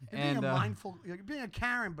happening. You're and being a mindful. You're being a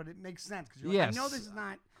Karen, but it makes sense because you're Yes. like, I know this is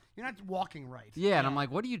not. You're not walking right. yeah, and I'm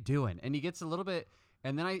like, what are you doing? And he gets a little bit,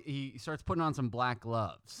 and then he starts putting on some black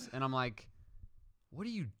gloves, and I'm like, what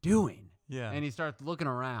are you doing? Yeah. And he starts looking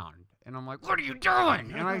around, and I'm like, what are you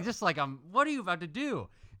doing? And I just like, what are you about to do?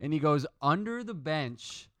 and he goes under the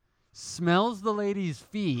bench, smells the lady's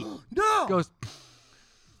feet, No. goes.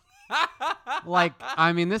 Like,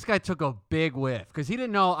 I mean, this guy took a big whiff because he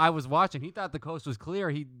didn't know I was watching. He thought the coast was clear.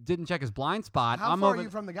 He didn't check his blind spot. How far are you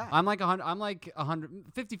from the guy? I'm like 100. I'm like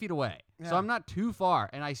 150 feet away, so Yeah. I'm not too far.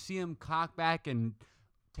 And I see him cock back and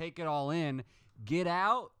take it all in, get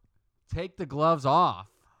out, take the gloves off,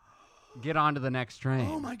 get on to the next train.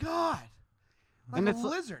 Oh my God! Like And a it's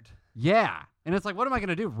lizard. Yeah, and it's like, what am I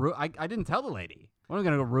gonna do? I didn't tell the lady. What am I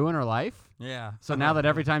gonna go ruin her life? Yeah. So now that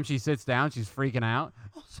every time she sits down, she's freaking out.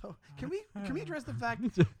 Also, can we address the fact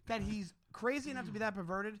that he's crazy enough to be that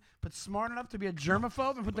perverted, but smart enough to be a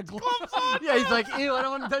germaphobe and put the gloves on? Yeah, he's like, ew, I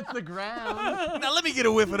don't want to touch the ground. Now let me get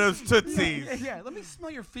a whiff of those tootsies. Yeah, let me smell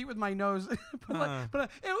your feet with my nose. Ew,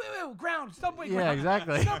 ew, ground, subway ground. Yeah,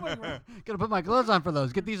 exactly. Subway ground. Gotta put my gloves on for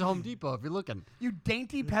those. Get these at Home Depot if you're looking. You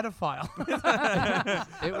dainty pedophile.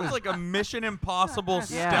 It was like a Mission Impossible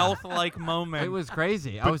Yeah. stealth-like moment. It was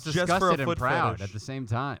crazy. I But was just for a disgusted and foot proud fetish. at the same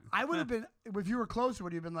time. I would have been, if you were closer,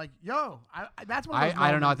 would you have been like, yo, that's one of those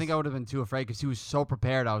I don't know. I moments. think I would have been too afraid because he was so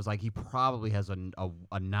prepared. I was like, he probably has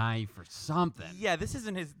a knife or something. Yeah, this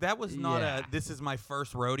isn't his. That was not Yeah. a. This is my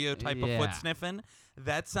first rodeo type of Yeah. foot sniffing.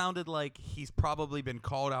 That sounded like he's probably been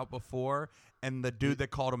called out before, and the dude that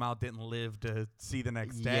called him out didn't live to see the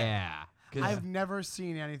next day. Yeah. 'Cause- I've never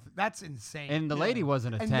seen anything. That's insane. and the lady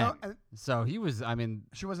wasn't a And 10. no- and- So he was, I mean,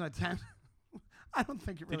 She wasn't a 10. I don't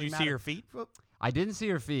think it Did really you see mattered. her feet? Well, I didn't see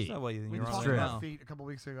her feet. So, well, we you're talked wrong true. about now. feet a couple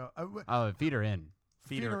weeks ago. Oh, feet are in.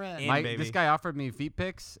 Feet Feet are are in. in, baby. This guy offered me feet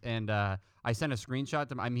pics, and I sent a screenshot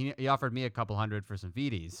to him. I mean, he offered me a couple hundred for some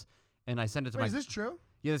feeties, and I sent it to Wait, my. is this true?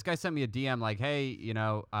 Yeah, this guy sent me a DM like, hey, you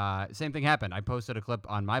know, same thing happened. I posted a clip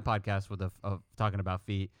on my podcast with talking about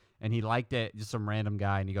feet, and he liked it, just some random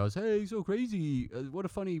guy, and he goes, hey, so crazy. What a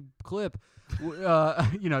funny clip. You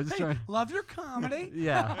know, just Hey, trying. love your comedy.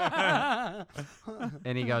 Yeah.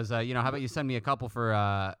 And he goes, you know, how about you send me a couple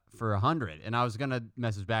for 100? And I was gonna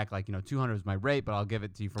message back like, you know, 200 is my rate, but I'll give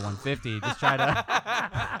it to you for 150. Just try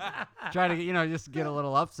to, you know, just get a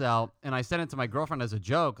little upsell. And I sent it to my girlfriend as a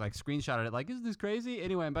joke, like screenshotted it, like, isn't this crazy?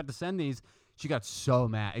 Anyway, I'm about to send these. She got so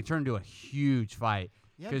mad. It turned into a huge fight.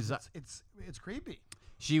 Yeah, 'Cause, it's creepy.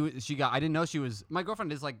 I didn't know she was, my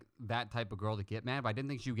girlfriend is like that type of girl to get mad, but I didn't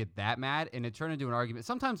think she would get that mad, and it turned into an argument.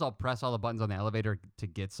 Sometimes I'll press all the buttons on the elevator to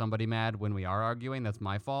get somebody mad when we are arguing. That's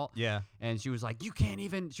my fault. Yeah. And she was like, you can't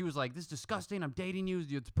even, she was like, this is disgusting. I'm dating you.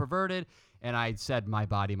 It's perverted. And I said my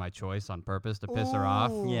body, my choice on purpose to piss her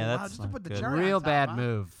off. Ooh, Yeah, wow, that's just to put the not good. cherry on Real top, bad huh?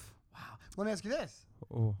 move. Wow. Let me ask you this: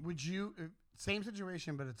 Oh. would you, same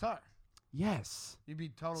situation, but it's her? Yes. You'd be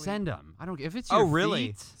totally. Send them. I don't if it's Oh, your really?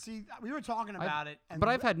 feet, See, we were talking about it, and but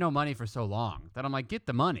I've had no money for so long that I'm like, get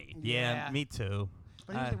the money. Yeah, me too.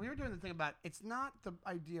 But here's the thing, we were doing the thing about it's not the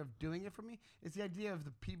idea of doing it for me; it's the idea of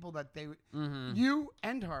the people that they, you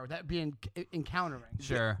and her, that be encountering.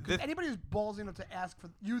 Sure. 'Cause anybody who's ballsy enough to ask for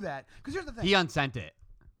you that, because here's the thing. He unsent it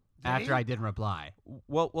after he? I didn't reply.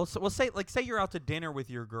 Well, say you're out to dinner with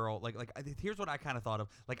your girl. Here's what I kind of thought of.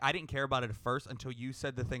 Like, I didn't care about it at first until you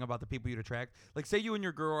said the thing about the people you'd attract. Like, say you and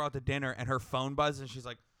your girl are out to dinner and her phone buzzes and she's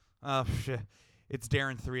like, "Oh shit, it's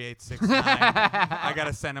Darren 3869. I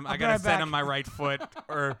gotta send him. I gotta right send back." him my right foot,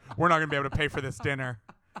 or we're not gonna be able to pay for this dinner."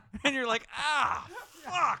 And you're like,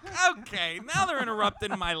 fuck. Okay, now they're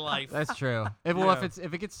interrupting my life. That's true.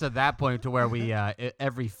 If it gets to that point to where we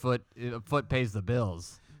every foot pays the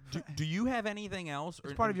bills. Do you have anything else?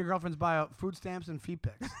 It's part of your girlfriend's bio: food stamps and feet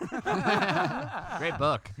pics. Great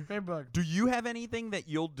book. Great book. Do you have anything that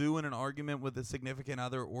you'll do in an argument with a significant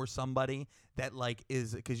other or somebody that like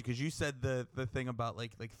is because you said the thing about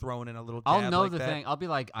like throwing in a little I'll jab know like the that? thing. I'll be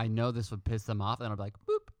like, I know this would piss them off, and I'll be like,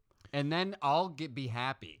 boop, and then I'll be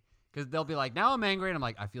happy because they'll be like, now I'm angry, and I'm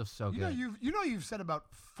like, I feel so good. You've said about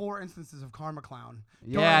 4 instances of karma clown.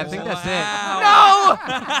 Yeah, I Don't- think that's Wow. it. No,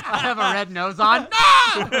 I have a red nose on. No.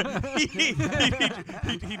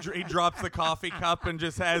 he drops the coffee cup and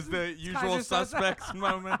just has the usual just says suspects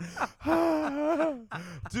moment.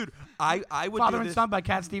 Dude, I would Father do and this. Son by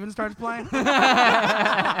Cat Stevens starts playing.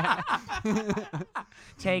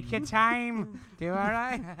 Take your time. Do all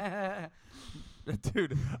right.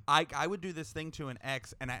 Dude, I would do this thing to an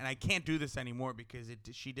ex, and I can't do this anymore because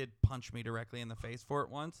she did punch me directly in the face for it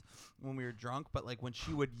once when we were drunk. But like when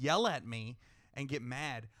she would yell at me and get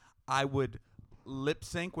mad, I would lip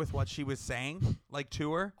sync with what she was saying, like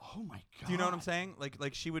to her. Oh my god. Do you know what I'm saying?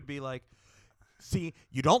 Like she would be like, "See,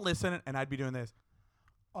 you don't listen," and I'd be doing this.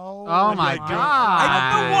 Oh my God.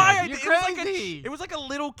 I don't know why I You're did. It was like crazy. it was like a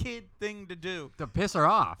little kid thing to do, To piss her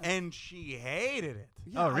off. and she hated it.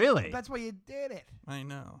 Oh, really? That's why you did it. I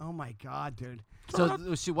know. Oh my God, dude. So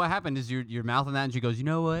what happened is you're mouthing that, and she goes, you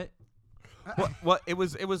know what? What it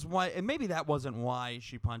was why, and maybe that wasn't why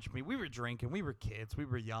she punched me. We were drinking, we were kids, we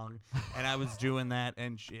were young, and I was doing that,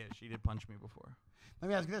 and she did punch me before. Let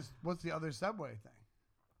me ask you this: what's the other Subway thing?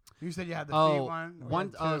 You said you had the feet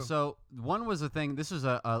one. So one was a thing. This was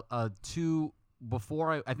a two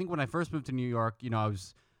before I think when I first moved to New York.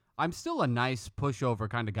 I'm still a nice pushover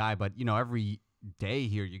kind of guy, but every day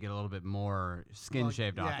here you get a little bit more skin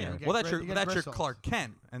shaved off you here. get Well, that's you get your bristles. Clark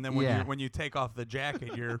Kent, and then when you take off the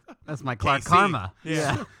jacket, you're That's my Clark KC. Karma.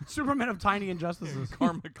 Yeah. Superman of tiny injustices.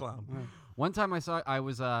 Karma clown. One time I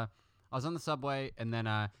was on the subway, and then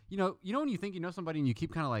you know when you think you know somebody and you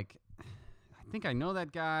keep kind of like, I think I know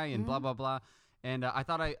that guy and blah blah blah. And I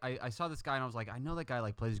thought I saw this guy, and I was like, I know that guy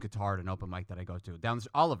like plays guitar at an open mic that I go to down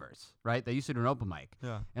Oliver's, right? They used to do an open mic.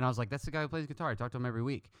 Yeah. And I was like, that's the guy who plays guitar. I talk to him every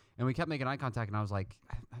week. And we kept making eye contact, and I was like,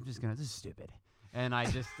 I'm just gonna, this is stupid. And I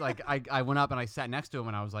just like I went up and I sat next to him,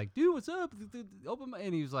 and I was like, dude, what's up? Open mic.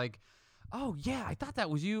 And he was like, oh yeah, I thought that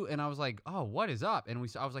was you. And I was like, oh, what is up? And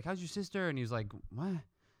I was like, how's your sister? And he was like, what? And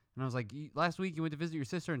I was like, last week you went to visit your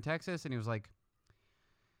sister in Texas? And he was like,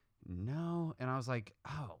 no. And I was like,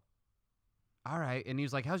 oh, all right. And he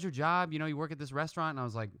was like, how's your job? You work at this restaurant? And I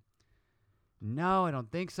was like, no, I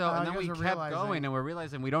don't think so. And then we kept going, and we're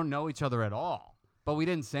realizing we don't know each other at all. But we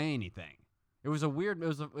didn't say anything. It was a weird. It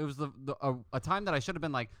was a time that I should have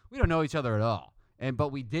been like, we don't know each other at all. But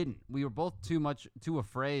we didn't. We were both too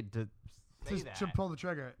afraid to say that. To pull the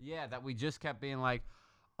trigger. Yeah, that we just kept being like,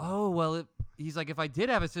 oh, well, he's like, if I did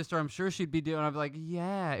have a sister, I'm sure she'd be doing. I'd be like,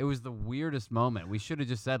 yeah. It was the weirdest moment. We should have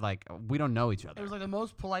just said, like, we don't know each other. It was like the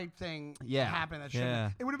most polite thing happening.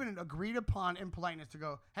 That it would have been agreed upon in politeness to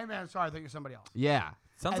go, hey, man, I'm sorry, I thought you're somebody else. Yeah.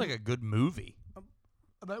 Sounds like a good movie.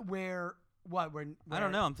 But where I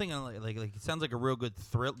don't know. I'm thinking like it sounds like a real good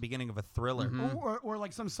beginning of a thriller. Mm-hmm. Or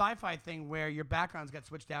like some sci-fi thing where your backgrounds get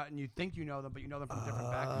switched out and you think you know them, but you know them from a different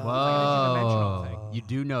background. Whoa. It's like an interdimensional thing. You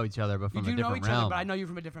do know each other, but from a different realm. You do know each other, but I know you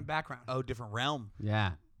from a different background. Oh, different realm.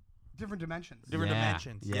 Yeah. Different dimensions. Different Yeah.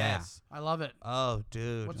 dimensions. Yeah. Yes. I love it. Oh,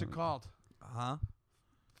 dude. What's it called? Huh?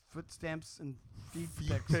 Foot stamps and feet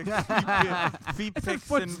pics. Feed It's a pics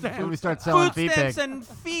foot and stamp. When we start selling food feed stamps pics. and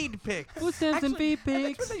feed pics. Food stamps and feed That's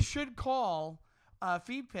pics. what they should call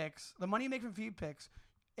feed pics. The money you make from feed pics.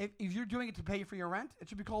 If you're doing it to pay for your rent, it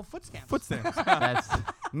should be called foot stamps. Foot stamps. That's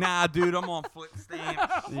Nah, dude, I'm on foot stamps.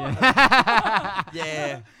 yeah.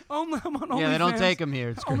 Yeah. I'm on OnlyFans. Yeah, they don't take them here.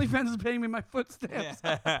 It's crazy. OnlyFans is paying me my foot stamps.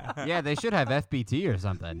 Yeah, they should have FBT or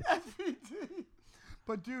something.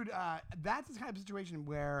 But dude, that's the kind of situation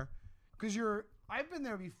where, because I've been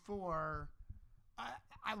there before.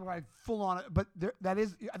 I full on it, but that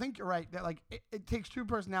is. I think you're right. That like it takes two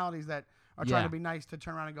personalities that are trying Yeah. to be nice to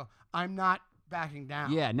turn around and go, I'm not backing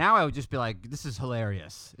down. Yeah, now I would just be like, this is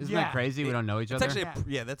hilarious. Isn't that Yeah. crazy? We don't know each It's other.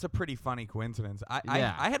 actually that's a pretty funny coincidence.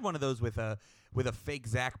 Yeah. I had one of those with a fake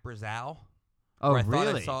Zach Brazow. Oh, where I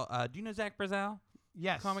really? thought I saw. Do you know Zach Brazow?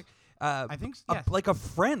 Yes. Comic. I think yes. Like a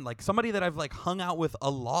friend, like somebody that I've like hung out with a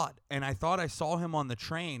lot, and I thought I saw him on the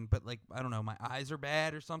train, but like I don't know, my eyes are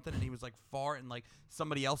bad or something, and he was like far, and like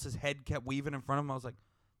somebody else's head kept weaving in front of him. I was like,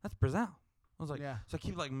 that's Brazow. I was like, Yeah. so I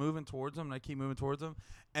keep like moving towards him, and I keep moving towards him,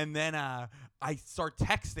 and then I start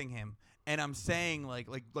texting him, and I'm saying like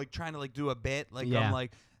trying to like do a bit, like Yeah. I'm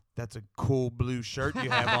like, that's a cool blue shirt you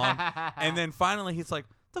have on, and then finally he's like,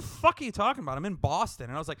 the fuck are you talking about? I'm in Boston,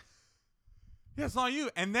 and I was like, yeah, it's not you.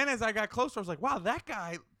 And then as I got closer, I was like, wow, that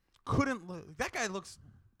guy that guy looks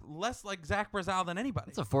less like Zach Brazow than anybody.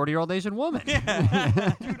 It's a 40-year-old Asian woman.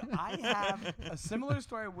 Yeah. Dude, I have a similar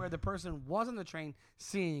story where the person was on the train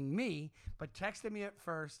seeing me, but texted me at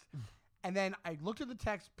first. And then I looked at the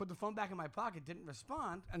text, put the phone back in my pocket, didn't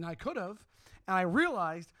respond, and I could have. And I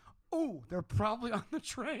realized, oh, they're probably on the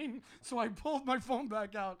train. So I pulled my phone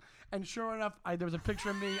back out. And sure enough, there was a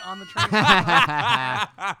picture of me on the train. And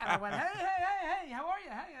I went, hey, how are you?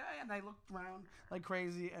 Hey. And I looked around like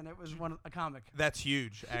crazy, and it was a comic. That's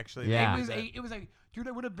huge, actually. Yeah. It was a dude.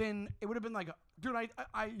 It would have been like a dude. I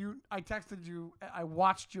texted you. I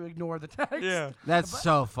watched you ignore the text. Yeah. That's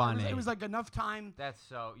so funny. It was like enough time. That's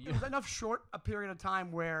so. It was enough short a period of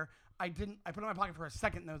time where I put it in my pocket for a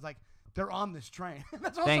second, and I was like, they're on this train.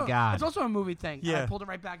 That's also, Thank God. It's also a movie thing. Yeah. And I pulled it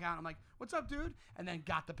right back out. I'm like, what's up, dude? And then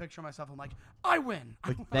got the picture of myself. I'm like, I win.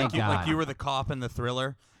 Thank Like God. you were the cop in the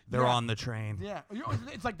Thriller. They're Yeah. on the train. Yeah.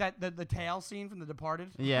 It's like the tail scene from The Departed.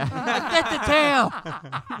 Yeah. Get the tail.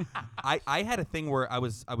 I had a thing where I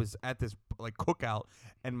was at this like cookout,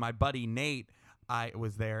 and my buddy Nate I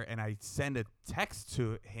was there, and I send a text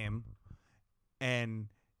to him, and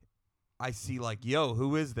I see like, yo,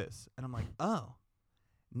 who is this? And I'm like, oh,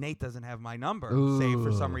 Nate doesn't have my number saved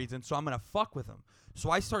for some Ooh. reason, so I'm going to fuck with him. So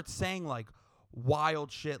I start saying like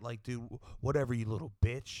wild shit like, dude, whatever, you little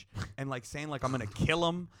bitch. And like saying like I'm going to kill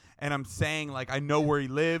him. And I'm saying like I know where he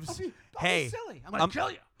lives. Don't Hey, be silly. I'm going to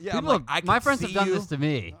kill you. Yeah, I'm People like, I my can friends see have done you. this to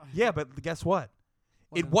me. Yeah, but guess what?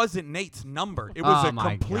 It What? wasn't Nate's number. It was Oh a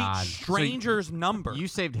my complete God. stranger's number. You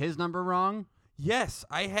saved his number wrong? Yes,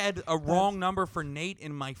 I had a wrong number for Nate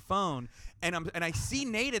in my phone, and I see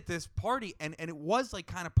Nate at this party, and it was like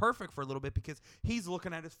kind of perfect for a little bit because he's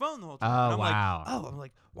looking at his phone the whole time. Oh, and I'm wow. I'm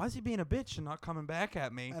like, why is he being a bitch and not coming back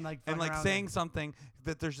at me? And, like, fucking around saying with something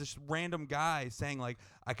that there's this random guy saying like,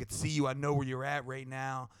 I could see you, I know where you're at right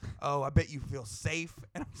now. Oh, I bet you feel safe.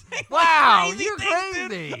 And I'm saying, like, Wow, crazy you're things, dude.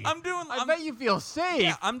 crazy. I I bet you feel safe.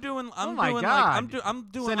 Yeah, I'm doing. I'm my doing God. like I'm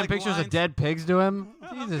doing Sending like pictures lines. of dead pigs to him.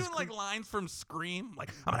 I'm Jesus doing like lines from Scream, like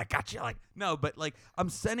I'm gonna got you, like no, but like I'm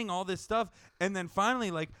sending all this stuff, and then finally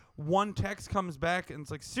like one text comes back, and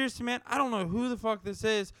it's like, seriously, man, I don't know who the fuck this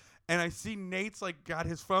is, and I see Nate's like got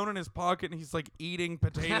his phone in his pocket, and he's like eating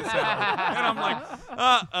potato salad, and I'm like,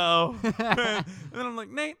 uh-oh, and then I'm like,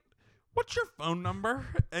 Nate, what's your phone number?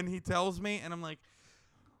 And he tells me, and I'm like,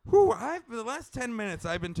 whew, for the last 10 minutes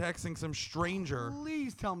I've been texting some stranger.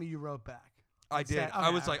 Please tell me you wrote back. I and did. said- I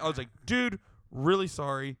okay, was okay, like, dude, really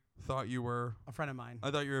sorry. Thought you were. a friend of mine.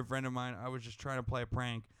 I thought you were a friend of mine. I was just trying to play a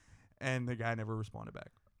prank, and the guy never responded back.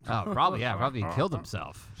 Oh, probably, yeah. Probably he killed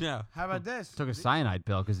himself. Yeah. How about this? Took a cyanide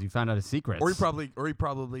pill because he found out his secrets. Or he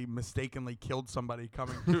probably mistakenly killed somebody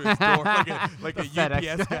coming to his door, like a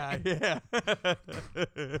FedEx UPS guy. Yeah.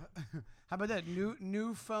 How about that?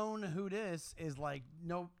 New phone who dis is like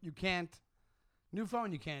no, you can't. New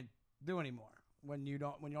phone you can't do anymore when you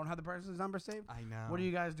don't have the person's number saved. I know. What do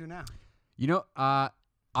you guys do now? You know,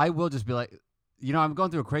 I will just be like, you know, I'm going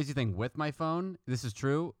through a crazy thing with my phone. This is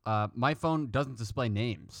true. My phone doesn't display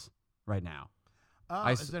names right now. Oh,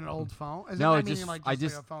 I is s- it an old phone? Is No, it, I it mean, just- like I just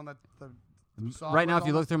just- like a phone that the Right now, if you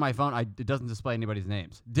software's look through my phone, it doesn't display anybody's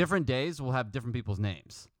names. Different days will have different people's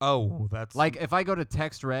names. Oh, that's Like if I go to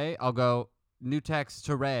text Ray, I'll go new text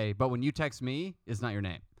to Ray, but when you text me, it's not your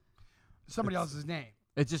name. somebody else's name.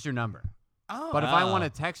 It's just your number. Oh, But if I want Oh.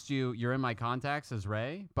 to text you, you're in my contacts as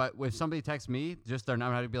Ray. But if somebody texts me, just their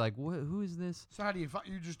number, I'd be like, who is this? so how do you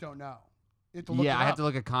you just don't know? You have to look Yeah, it I have up. to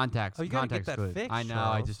look at contacts. Oh, you gotta get contacts that good. fixed, I know. I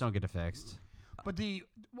Charles. just don't get it fixed. But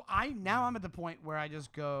I'm at the point where I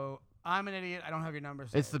just go, I'm an idiot. I don't have your number.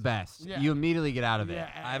 It's the best. Yeah. You immediately get out of it. Yeah,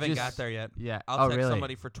 I haven't Just- got there yet. Yeah. I'll oh, text really?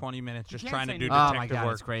 somebody for 20 minutes just can't trying to say do no. Oh detective my god,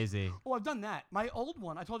 work. it's crazy. Oh, I've done that. My old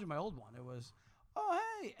one. I told you my old one. It was, oh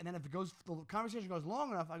hey, and then if the conversation goes long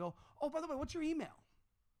enough, I go, oh by the way, what's your email?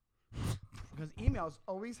 Because emails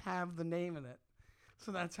always have the name in it,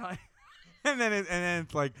 so that's how. And then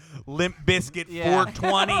it's like Limp Biscuit Yeah.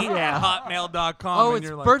 420 Yeah. at hotmail.com. Oh, and it's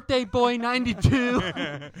you're like, birthday boy 92.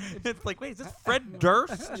 It's like, wait, is this Fred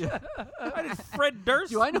Durst? Why did Fred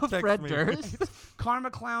Durst Do I know text Fred me? Durst? Karma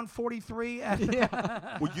Clown 43.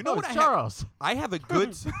 Yeah. Well, you know what it's I Charles. I have a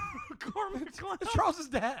good Charles'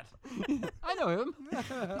 dad. I know him.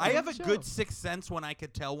 I have a Show. good sixth sense when I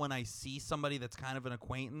could tell when I see somebody that's kind of an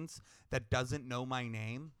acquaintance that doesn't know my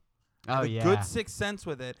name. I Oh have a yeah. good sixth sense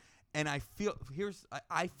with it, and I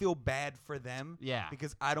feel bad for them. Yeah.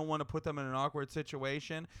 Because I don't want to put them in an awkward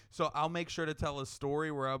situation, so I'll make sure to tell a story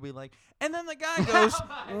where I'll be like, and then the guy goes,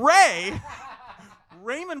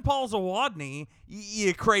 Raymond Paul Zawadney,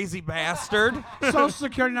 you crazy bastard. Social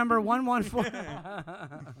security number 114.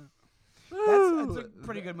 That's a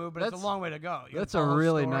pretty good move, but it's a That's- long way to go. You That's gotta a tell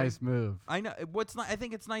really story. nice move. I know I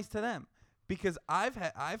think it's nice to them because I've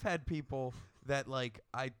had people that like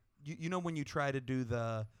you know when you try to do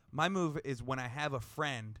my move is when I have a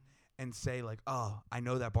friend and say like, oh, I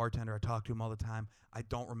know that bartender, I talk to him all the time, I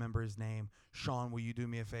don't remember his name, Sean, will you do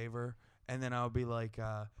me a favor? And then I'll be like,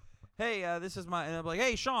 hey, this is my, and I'm like,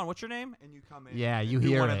 hey, Sean, what's your name? And you come in, Yeah, and you do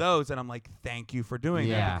hear one it. of those, and I'm like, thank you for doing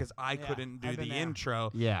Yeah. that because I Yeah, couldn't do I've been the there.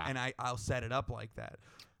 intro, Yeah. and I'll set it up like that.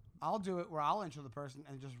 I'll do it where I'll intro the person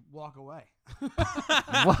and just walk away.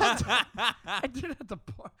 What? I did it at the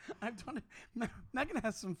bar. I've done it. Megan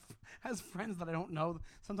has friends that I don't know.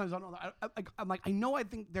 Sometimes I don't know. I'm like, I know I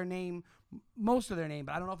think their name, most of their name,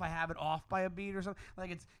 but I don't know if I have it off by a beat or something.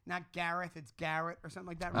 Like it's not Gareth, it's Garrett or something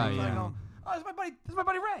like that. Oh, Right? So I yeah. go, oh, this is my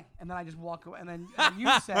buddy Ray. And then I just walk away. And then you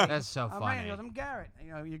say, That's so I'm Ray. And funny. he goes, I'm Garrett.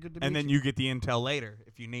 And, you're good to And meet then you get the intel later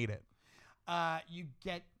if you need it. you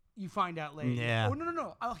get you find out later. Yeah. Oh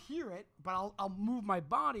no! I'll hear it, but I'll move my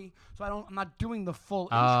body so I'm not doing the full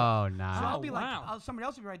intro. Oh, So nice. I'll be wow. like, somebody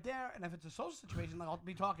else will be right there, and if it's a social situation, like I'll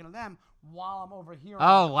be talking to them while I'm over here.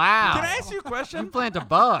 Oh, wow. Can I ask you a You question? plant a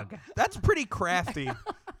bug. That's pretty crafty.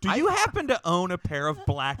 Do you happen to own a pair of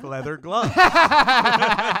black leather gloves? Come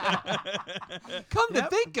to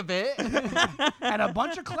think of it. and a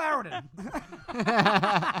bunch of Claritin.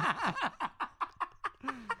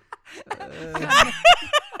 I gotta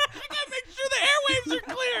make sure the airwaves are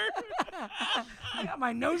clear. I got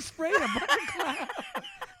my nose spray and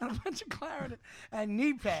a bunch of Claritin and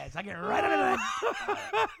knee pads. I get right under that.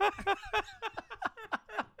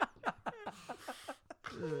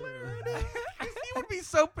 He would be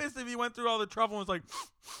so pissed if he went through all the trouble and was like,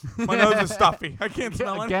 my nose is stuffy. I can't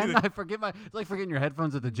smell Again, anything. I forget it's like forgetting your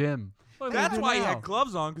headphones at the gym. What am I That's gonna do why he now? had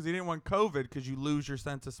gloves on, because he didn't want COVID, because you lose your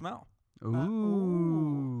sense of smell.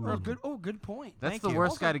 Ooh. Good point. That's Thank the you.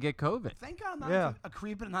 worst Also, guy to get COVID. Thank God I'm not Yeah. a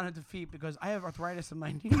creep and not into feet because I have arthritis in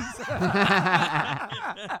my knees. That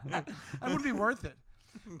would be worth it.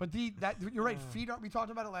 But you're right. Feet are. We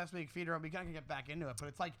talked about it last week. Feet are. We gotta get back into it. But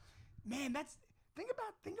it's like, man, think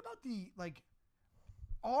about the like,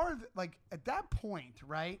 at that point,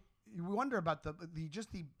 right? You wonder about the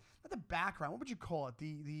not the background. What would you call it?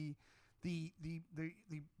 The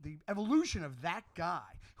evolution of that guy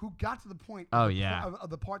who got to the point Oh, of, yeah. of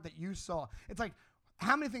the part that you saw. It's like,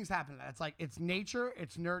 how many things happen to that? It's like, it's nature,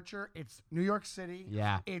 it's nurture, it's New York City.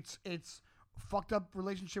 Yeah. It's fucked up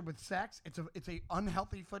relationship with sex. It's a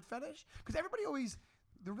unhealthy foot fetish. Because everybody always,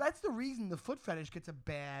 that's the reason the foot fetish gets a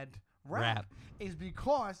bad rap. Is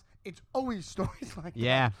because it's always stories like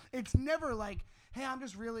Yeah. that. It's never like, hey, I'm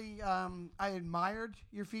just really, I admired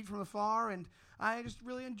your feet from afar, and I just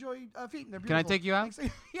really enjoy feet. And they're Can I beautiful. take you out?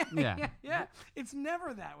 Like, Yeah. yeah. It's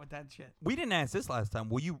never that with that shit. We didn't ask this last time.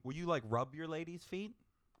 Will you like rub your lady's feet?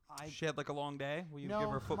 I She had like a long day. Will you no, give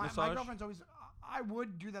her a foot my massage? girlfriend's always. I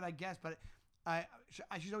would do that, I guess, but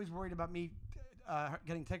she's always worried about me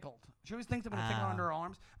getting tickled. She always thinks I'm gonna tickle her under her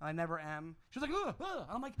arms, and I never am. She's like, ugh, ugh. And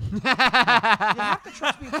I'm like, you have to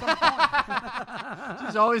trust me at some point.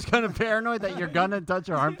 She's always kind of paranoid that you're gonna touch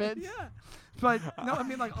her armpits. Yeah. But no, I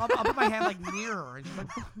mean, like I'll put my hand like near her, and she's like,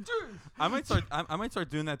 dude. I might start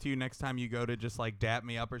doing that to you next time you go to just like dap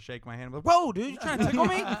me up or shake my hand. Like, whoa, dude, you trying to tickle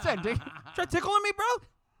me? Trying to tickle me, bro?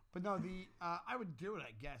 But no, I would do it,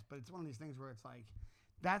 I guess. But it's one of these things where it's like,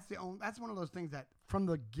 that's one of those things that from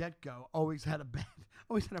the get go always had a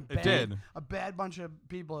bad bunch of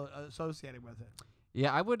people associated with it.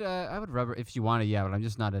 Yeah, I would rub her if you wanted. Yeah, but I'm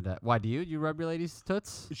just not at. Why do you? You rub your lady's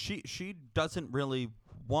toots? She doesn't really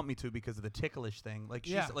want me to because of the ticklish thing. Like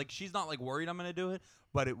she's not like worried I'm gonna do it,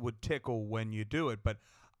 but it would tickle when you do it. But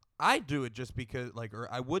I do it just because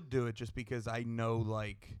I would do it just because I know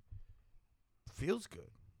like feels good.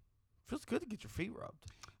 Feels good to get your feet rubbed.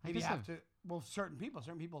 Maybe you have to. Well, certain people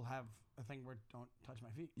have a thing where don't touch my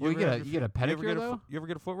feet. Well, you get a pedicure though. You ever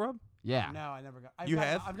get a foot rub? Yeah. No, I never got. You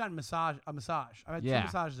have? I've gotten a massage. I've had Yeah. 2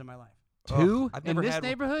 massages in my life. Two I've in never this had one.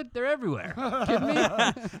 neighborhood? They're everywhere. Kidding me?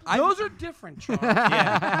 Those are different, Charles.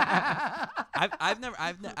 Yeah.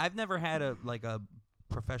 I've never had a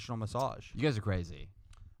professional massage. You guys are crazy.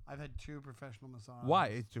 I've had 2 professional massages.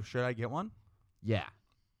 Why? Should I get one? Yeah.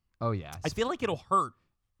 Oh yeah. I feel like it'll hurt.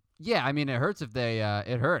 Yeah, I mean it hurts if they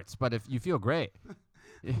it hurts, but if you feel great,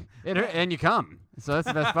 it hurt, and you come. So that's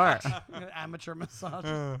the best part. Amateur massage.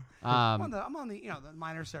 I'm on the the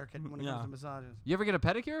minor circuit when it comes to massages. You ever get a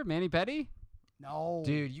pedicure, mani pedi? No,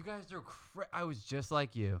 Dude, you guys are. I was just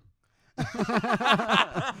like you.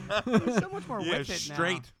 There's so much more with it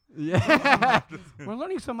straight. Yeah. now. We're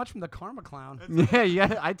learning so much from the Karma Clown.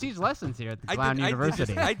 yeah. I teach lessons here at the Clown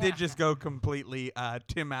University. I did just go completely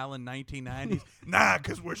Tim Allen 1990s. Nah,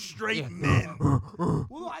 because we're straight men.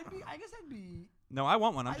 Well, I guess I'd be. No, I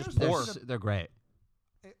want one. I'm I just just- poor. They're great.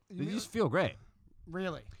 You just feel great.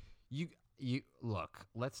 Really? You look.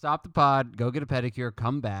 Let's stop the pod. Go get a pedicure.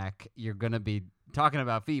 Come back. You're gonna be talking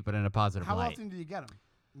about feet, but in a positive How light. often do you get them?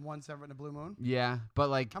 Once ever in a blue moon? Yeah, but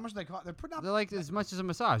like How much do they cost? They're putting up. they're like as much as a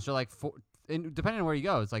massage. They're like and depending on where you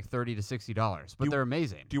go, it's like $30 to $60. But they're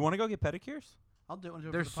amazing. Do you want to go get pedicures? I'll do it.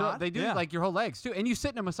 They're so they do like your whole legs too, and you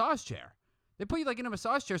sit in a massage chair. They put you like in a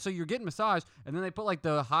massage chair, so you're getting massaged, and then they put like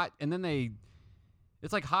the hot, and then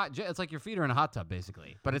it's like hot. It's like your feet are in a hot tub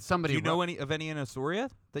basically, but it's somebody. Do you know any in Astoria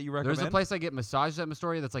that you recommend? There's a place I get massaged at in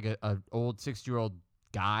Astoria that's like a old 60-year-old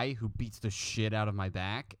guy who beats the shit out of my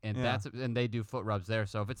back, and and they do foot rubs there.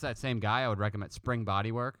 So if it's that same guy, I would recommend Spring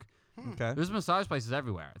Body Work. Okay. There's massage places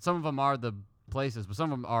everywhere. Some of them are the places, but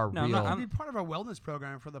some of them are No, real. It'd be part of our wellness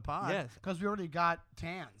program for the pod. Yes. Because we already got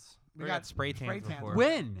tans. We got spray tans before.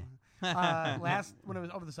 When? when it was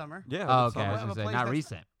over the summer. Yeah. Oh, it's okay. I was summer. gonna say place not that's-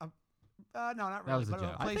 recent. No, not That really. was a but joke.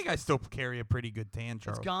 a I place think I still carry a pretty good tan,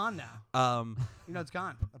 Charles. It's gone now. Um, It's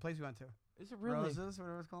gone. The place we went to. is it Roses,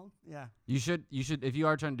 whatever it's called. Yeah. You should if you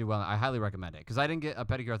are trying to do well, I highly recommend it because I didn't get a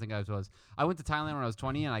pedicure. I think I went to Thailand when I was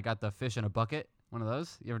 20 and I got the fish in a bucket. One of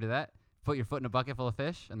those. You ever do that? Put your foot in a bucket full of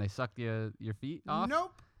fish and they suck your feet off.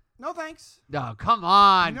 Nope. No thanks. No, come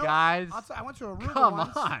on, You know, guys. I went to a Aruba Come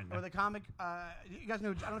once on. where the comic. You guys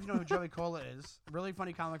know. I don't know if you know who Joey Cola is. Really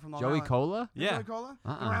funny comic from Long Joey Island. Cola? You know Yeah. Joey Cola.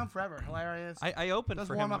 Been Uh-uh. around forever. Hilarious. I opened Does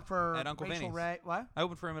for warm him up for at Uncle Rachel Vinny's. Ray. What? I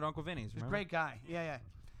opened for him at Uncle Vinny's. He's a Remember? great guy. Yeah.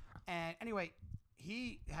 And anyway,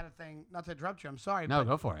 he had a thing. Not to interrupt you. I'm sorry. No, but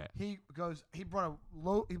go for it. He brought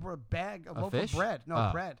a bag, a loaf fish? of bread. No,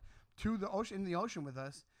 Oh. bread to the ocean, in the ocean with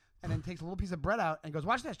us, and then takes a little piece of bread out and goes,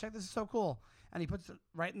 "Watch this, check this is so cool." And he puts it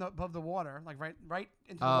right above the water, like right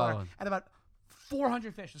into the water, Oh. and about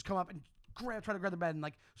 400 fish just come up and try to grab the bread and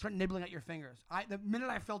like start nibbling at your fingers. The minute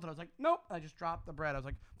I felt it, I was like, "Nope!" I just dropped the bread. I was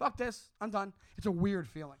like, "Fuck this, I'm done." It's a weird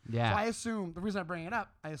feeling. Yeah. So I assume the reason I bring it up,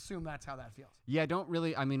 I assume that's how that feels. Yeah, don't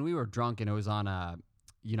really. I mean, we were drunk and it was on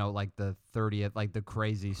like the 30th, like the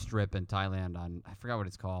crazy strip in Thailand on I forgot what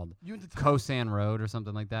it's called, You went to Koh San Road or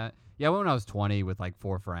something like that. Yeah, I went when I was 20 with like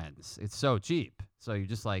 4 friends. It's so cheap, so you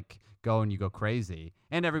just like go and you go crazy,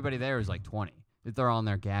 and everybody there is like 20. They're all in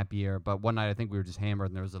their gap year. But one night I think we were just hammered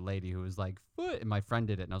and there was a lady who was like foot, and my friend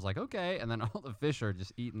did it, and I was like okay, and then all the fish are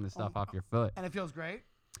just eating the stuff off your foot. and it feels great,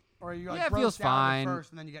 or you like Yeah, it feels grossed out at fine. first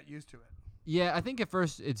and then you get used to it. Yeah, I think at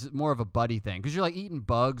first it's more of a buddy thing because you're like eating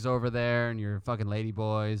bugs over there and you're fucking lady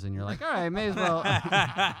boys and you're like, all right, may as well.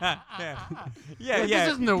 Yeah. This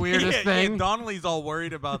isn't the weirdest Yeah, thing. Donnelly's all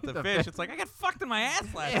worried about the fish. It's like I got fucked in my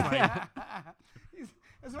ass last night.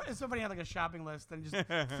 It's so funny. He had like a shopping list and just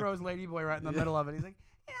throws Ladyboy right in the middle of it. He's like,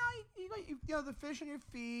 you know, the fish on your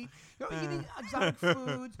feet. You're eating exotic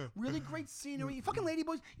foods. Really great scenery. You fucking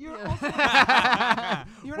Ladyboys. You're also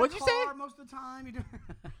you're in What'd a you say? car most of the time. You do.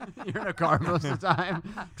 You're in a car most of the time.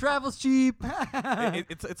 Travel's cheap.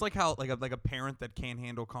 It's like how like a parent that can't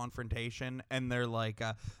handle confrontation, and they're like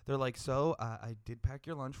so I did pack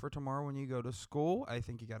your lunch for tomorrow when you go to school. I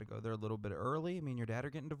think you got to go there a little bit early. I mean, your dad are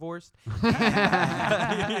getting divorced, and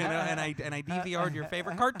I DVR'd your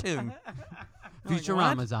favorite cartoon.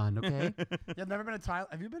 Futurama's on, okay? You've never been to Thailand?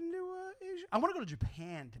 Have you been to Asia? I want to go to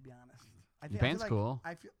Japan, to be honest. I feel Japan's like cool.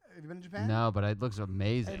 have you been to Japan? No, but it looks It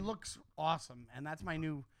amazing. looks awesome, and that's my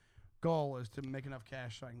new goal is to make enough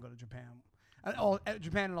cash so I can go to Japan.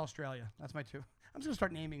 Japan and Australia. That's my two. I'm just gonna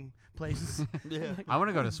start naming places. Yeah. I want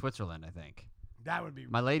to go to Switzerland, I think. That would be.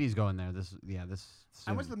 My lady's going there this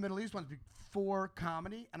I went to soon. the Middle East once before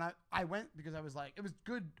comedy, and I went because I was like, it was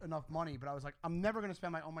good enough money, but I was like, I'm never gonna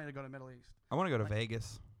spend my own money to go to the Middle East. I want to go to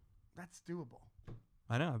Vegas. That's doable.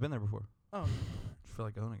 I know. I've been there before. Oh. Just feel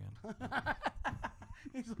like going again.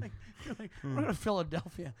 He's like, I'm going to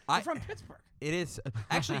Philadelphia. I'm from Pittsburgh. It is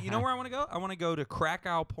actually. You know where I want to go? I want to go to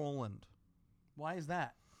Krakow, Poland. Why is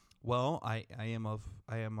that? Well, I am of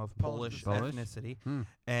Polish Polish? ethnicity, Hmm.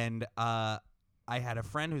 and I had a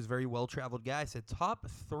friend who's a very well traveled guy. Said top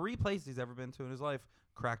 3 places he's ever been to in his life: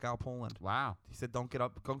 Krakow, Poland. Wow. He said, don't get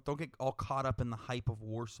all caught up in the hype of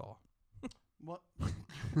Warsaw. What?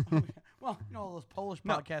 Well, you know all those Polish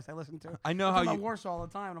No. podcasts I listen to. I know Talk how about you. Warsaw all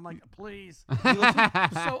the time, and I'm like, please. you listen-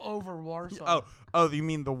 I'm so over Warsaw. oh, you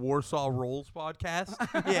mean the Warsaw Rolls podcast?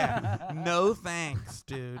 Yeah. No thanks,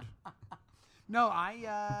 dude. No,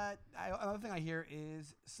 another thing I hear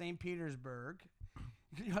is St. Petersburg,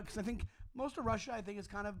 because I think most of Russia, I think, is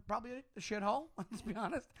kind of probably a shithole. Let's be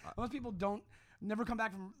honest. Most people never come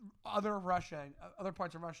back from other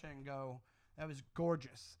parts of Russia and go, that was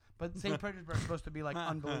gorgeous. But St. Petersburg is supposed to be like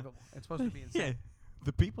unbelievable. It's supposed to be insane. Yeah.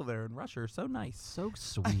 The people there in Russia are so nice. So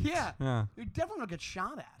sweet. Yeah. Yeah. You definitely don't get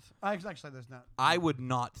shot at. Actually, there's not. I would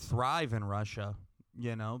not thrive in Russia.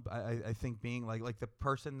 You know, I think being like the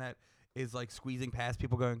person that is like squeezing past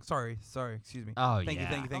people, going, sorry, excuse me. Oh, thank you, yeah.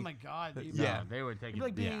 thank you, Oh thank my God. But You'd yeah. No, they would take be it.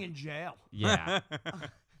 like being yeah. in jail. Yeah.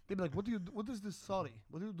 They'd be like, what is this sorry?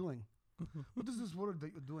 What are you doing? What is this word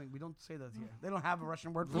that you're doing? We don't say that here. They don't have a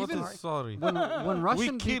Russian word for What sorry. is sorry? when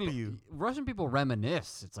Russian kill people, you. Russian people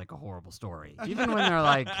reminisce, it's like a horrible story. Even when they're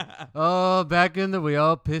like, "Oh, back in we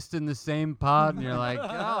all pissed in the same pot," and you're like,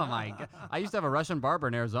 "Oh my god!" I used to have a Russian barber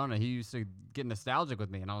in Arizona. He used to get nostalgic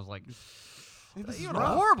with me, and I was like, This is "You had a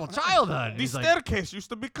rough. horrible childhood." The He's like, staircase used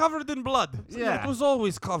to be covered in blood. Yeah. It was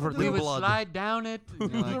always covered we in would blood. slide down it.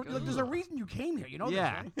 and you're like, There's a "Ugh." reason you came here. You know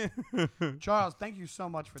Yeah. this, right? Charles, thank you so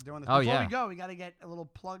much for doing this. Oh, Before yeah. we go, we got to get a little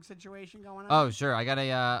plug situation going on. Oh, sure. I got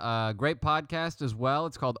a great podcast as well.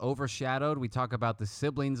 It's called Overshadowed. We talk about the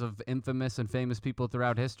siblings of infamous and famous people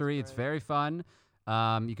throughout history. It's great. very fun.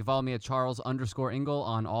 You can follow me at Charles_Engle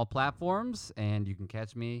on all platforms, and you can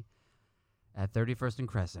catch me at 31st and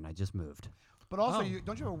Crescent. I just moved. But also,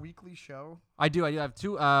 don't you have a weekly show? I do. I have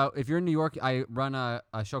two. If you're in New York, I run a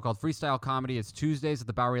show called Freestyle Comedy. It's Tuesdays at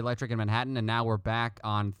the Bowery Electric in Manhattan, and now we're back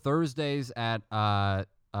on Thursdays at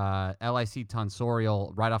LIC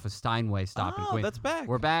Tonsorial right off of Steinway stop in Queens. That's back.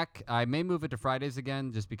 We're back. I may move it to Fridays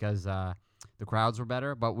again just because the crowds were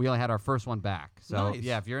better, but we only had our first one back. So, Nice.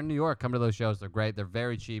 yeah, if you're in New York, come to those shows. They're great. They're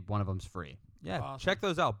very cheap. One of them's free. Yeah, Awesome. check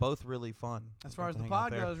those out. Both really fun. As far as the Hang out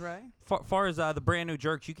pod there. goes, Ray? Far as the brand new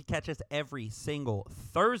Jerks, you can catch us every single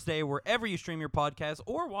Thursday wherever you stream your podcast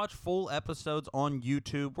or watch full episodes on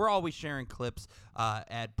YouTube. We're always sharing clips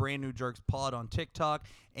at Brand New Jerks Pod on TikTok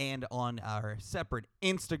and on our separate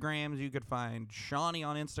Instagrams. You could find Shawnee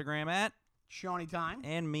on Instagram at Shawnee time.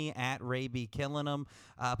 and me at Ray B Killing 'em.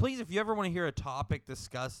 Please, if you ever want to hear a topic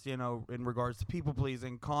discussed, in regards to people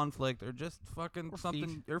pleasing, conflict, or just fucking Or something,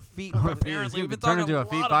 feet. or feet. Or feet. Apparently, It's we've gonna been turn talking into a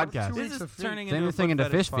feet lot of podcast. 2 This weeks is of feet. turning Turn into this thing a into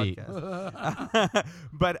foot fish fetish feet. podcast.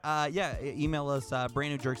 But email us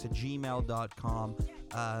brandnewjerks@gmail.com.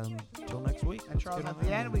 Till next week. And Charles, at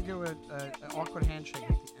the end, we do an awkward handshake at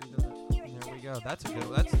the end of it. There we go. That's a good.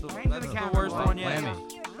 That's the Right into that's the the camera, worst boy. one yet.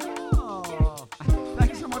 Whammy. Oh.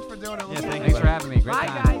 Thanks so much for doing it. We'll Yeah, see you thank Thanks later. for having me. Great Bye,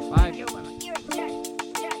 time. guys. Bye.